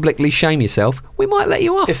 and you publicly shame yourself, we might let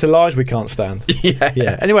you off. It's the lies we can't stand.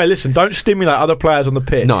 Yeah. Anyway, listen, don't stimulate other players on the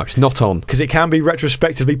pitch. No, it's not on, because it can be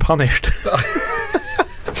retrospectively punished.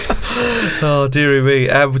 Oh, dearie me.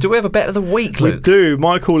 Do we have a bet of the week, Luke? We do.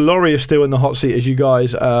 Michael Laurie is still in the hot seat, as you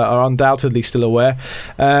guys are undoubtedly still aware.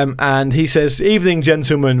 And he says, evening,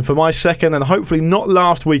 gentlemen. For my second and hopefully not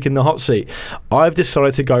last week in the hot seat, I've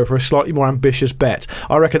decided to go for a slightly more ambitious bet.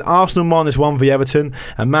 I reckon Arsenal -1 v Everton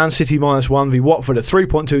and Man City -1 v Watford at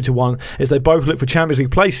 3.2 to 1, as they both look for Champions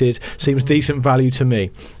League places, seems decent value to me.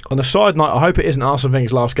 On a side note, I hope it isn't Arsene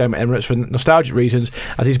Wenger's last game at Emirates for nostalgic reasons,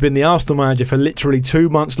 as he's been the Arsenal manager for literally 2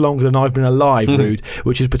 months longer than I've been alive, Rude,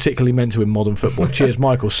 which is particularly mental in modern football. Cheers,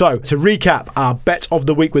 Michael. So, to recap, our bet of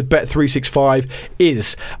the week with Bet365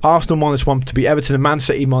 is Arsenal -1 to beat Everton and Man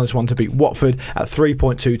City -1 to beat Watford at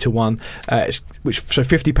 3.2 to 1, so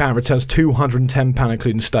 £50 returns £210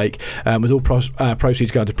 including stake, with all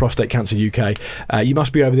proceeds going to Prostate Cancer UK. You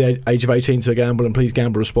must be over the age of 18 to gamble, and please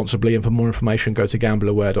gamble responsibly, and for more information go to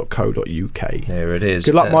gambleaware.co.uk. There it is.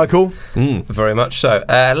 Good luck, Michael. Very much so.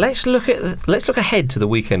 Let's look ahead to the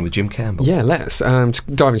weekend with Jim Campbell. Yeah, let's.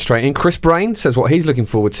 Diving straight in, Chris Brain says what he's looking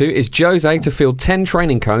forward to is Jose to field 10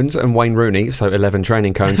 training cones and Wayne Rooney, so 11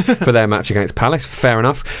 training cones, for their match against Palace. Fair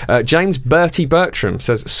enough. James Bertie Bertram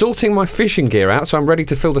says, sorting my fishing gear out so I'm ready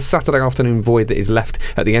to fill the Saturday afternoon void that is left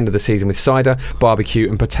at the end of the season with cider, barbecue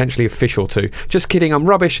and potentially a fish or two. Just kidding, I'm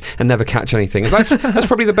rubbish and never catch anything. That's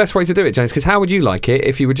probably the best way to do it, James, because how would you like it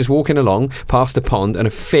if you were just walking along past a pond and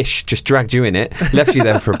a fish just dragged you in it, left you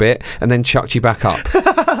there for a bit and then chucked you back up?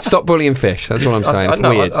 Stop bullying fish, that's what I'm saying.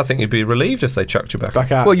 Weird. I think you'd be relieved if they chucked you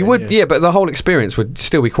back out. Well, you would, yeah, but the whole experience would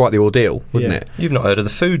still be quite the ordeal, wouldn't it? You've not heard of the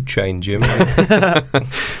food chain, Jim.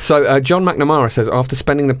 So John McNamara says, after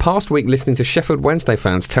spending the past week listening to Sheffield Wednesday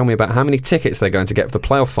fans tell me about how many tickets they're going to get for the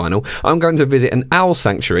playoff final, I'm going to visit an owl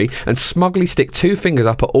sanctuary and smugly stick 2 fingers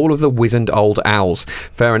up at all of the wizened old owls.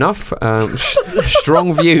 Fair enough.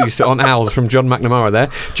 Strong views on owls from John McNamara there.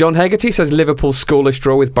 John Hegarty says Liverpool scoreless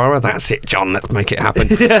draw with Borough. That's it, John. Let's make it happen.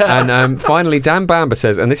 And finally, Dan Bamber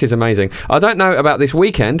says, and this is amazing, I don't know about this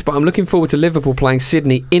weekend, but I'm looking forward to Liverpool playing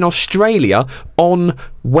Sydney in Australia on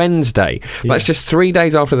Wednesday. That's just 3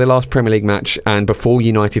 days after their last Premier League match and before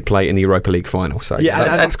United play in the Europa League final. So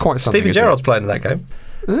that's quite something. Steven Gerrard's playing in that game.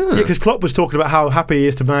 Yeah, because Klopp was talking about how happy he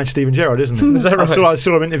is to manage Steven Gerrard, isn't he? Is that right? I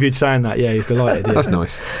saw him interviewed saying that. Yeah, he's delighted. Yeah. That's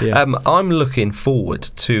nice. Yeah. I'm looking forward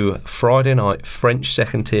to Friday night French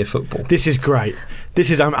second-tier football. This is great. This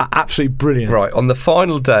is absolutely brilliant. Right, on the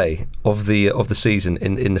final day of the season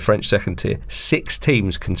in the French second tier, 6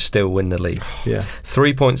 teams can still win the league. Yeah.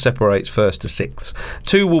 3 points separates first to 6th.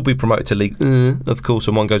 2 will be promoted to League 1, of course,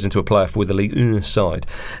 and 1 goes into a playoff with the League 1 side.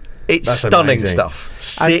 It's That's stunning amazing. stuff.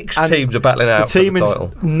 6 And teams are battling out for the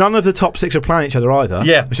title. None of the top 6 are playing each other either.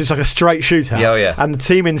 Yeah. It's just like a straight shootout. Yeah, oh yeah. And the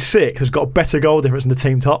team in 6th has got a better goal difference than the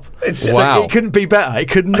team top. It's Wow. It couldn't be better. It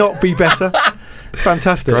could not be better.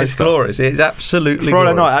 Fantastic. It's glorious. It's absolutely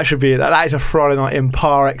Friday glorious. night, that is a Friday night in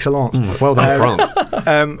par excellence. Well done,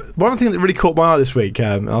 France. One thing that really caught my eye this week,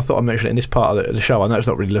 and I thought I'd mention it in this part of the show, I know it's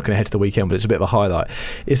not really looking ahead to the weekend, but it's a bit of a highlight,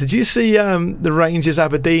 is did you see the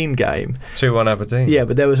Rangers-Aberdeen game? 2-1 Aberdeen. Yeah,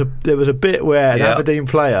 but there was a bit where an Aberdeen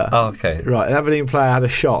player... Oh, okay. Right, an Aberdeen player had a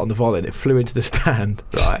shot on the volley and it flew into the stand,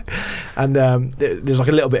 right? And there's like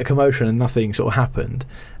a little bit of commotion and nothing sort of happened.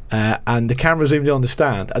 And the camera zoomed in on the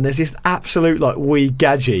stand, and there's this absolute wee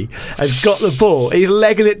gadgie has got the ball. He's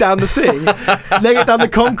legging it down the thing, legging it down the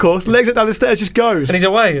concourse, legs it down the stairs, just goes. And he's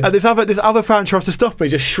away. And this other fan tries to stop him,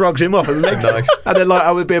 he just shrugs him off and legs it. And then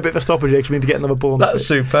I would be a bit of a stoppage because we need to get another ball. That's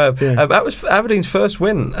superb. Yeah. That was Aberdeen's first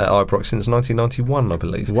win at Ibrox since 1991, I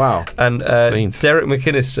believe. Wow. And Scenes. Derek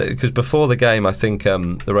McInnes, because before the game, I think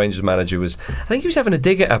the Rangers manager I think he was having a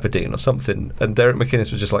dig at Aberdeen or something, and Derek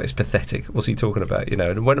McInnes was just like, it's pathetic. What's he talking about?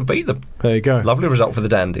 And went and beat them. There you go. Lovely result for the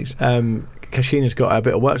Dandies. Kashina's got a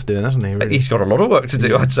bit of work to do, then, hasn't he? Really? He's got a lot of work to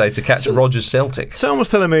do, I'd say, to catch Rogers Celtic. Someone was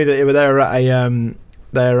telling me that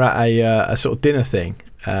they were at a sort of dinner thing,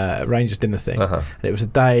 Rangers dinner thing, and it was a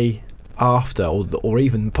day after, or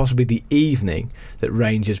even possibly the evening that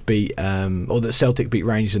Rangers beat, or that Celtic beat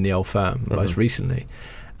Rangers in the Old Firm most recently,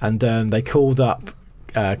 and they called up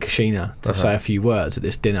Kashina to say a few words at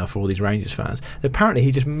this dinner for all these Rangers fans. And apparently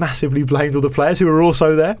he just massively blamed all the players who were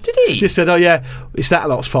also there. Did he? Just said, oh yeah, it's that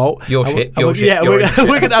lot's fault. Your shit. You're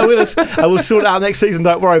I will sort it out next season,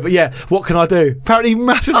 don't worry, but yeah, what can I do? Apparently he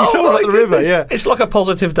massively sold up the river. Yeah, it's like a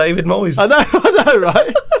positive David Moyes. I know,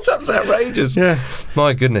 right? That's outrageous. Yeah.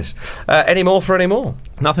 My goodness. Any more?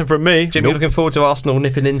 Nothing from me. Jim, you looking forward to Arsenal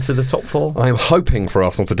nipping into the top 4? I am hoping for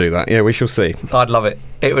Arsenal to do that. Yeah, we shall see. I'd love it.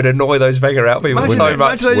 It would annoy those Wenger out people so much.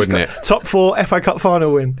 Imagine they just wouldn't got top 4 FA Cup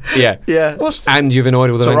final win. Yeah. Yeah. And you've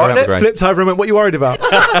annoyed all the It's all right, Wenger upgrades. Flipped over and went, what are you worried about?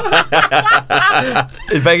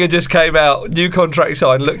 Wenger just came out, new contract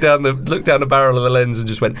signed, looked down the barrel of the lens and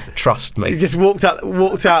just went, trust me. He just walked out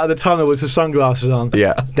of the tunnel with some sunglasses on.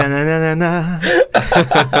 Yeah. Da-na-na-na-na.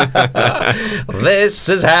 This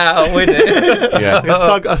is how we do it. Yeah.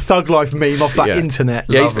 A thug life meme off that internet.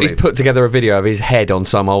 Yeah, Lovely. he's put together a video of his head on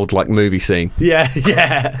some old movie scene.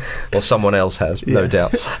 Yeah. Or someone else has, no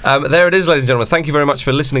doubt. There it is, ladies and gentlemen. Thank you very much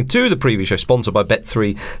for listening to the preview show, sponsored by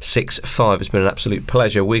Bet365. It's been an absolute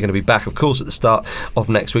pleasure. We're going to be back, of course, at the start of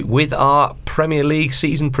next week with our Premier League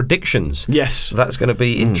season predictions. Yes. That's going to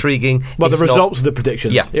be intriguing. Well, the If not- results of the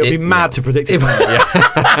prediction. Yeah, It'll be mad to predict it.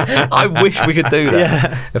 I wish we could do that.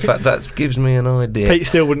 Yeah. In fact, that gives me an idea. Pete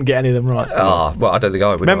still wouldn't get any of them right. Well, I don't think I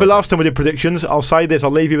would. Remember either. last time we did predictions? I'll say this, I'll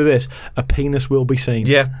leave you with this. A penis will be seen.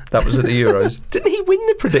 Yeah, that was at the Euros. Didn't he win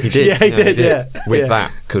the prediction? Yeah, he did. With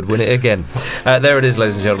that. Could win it again. There it is,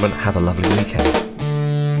 ladies and gentlemen. Have a lovely weekend.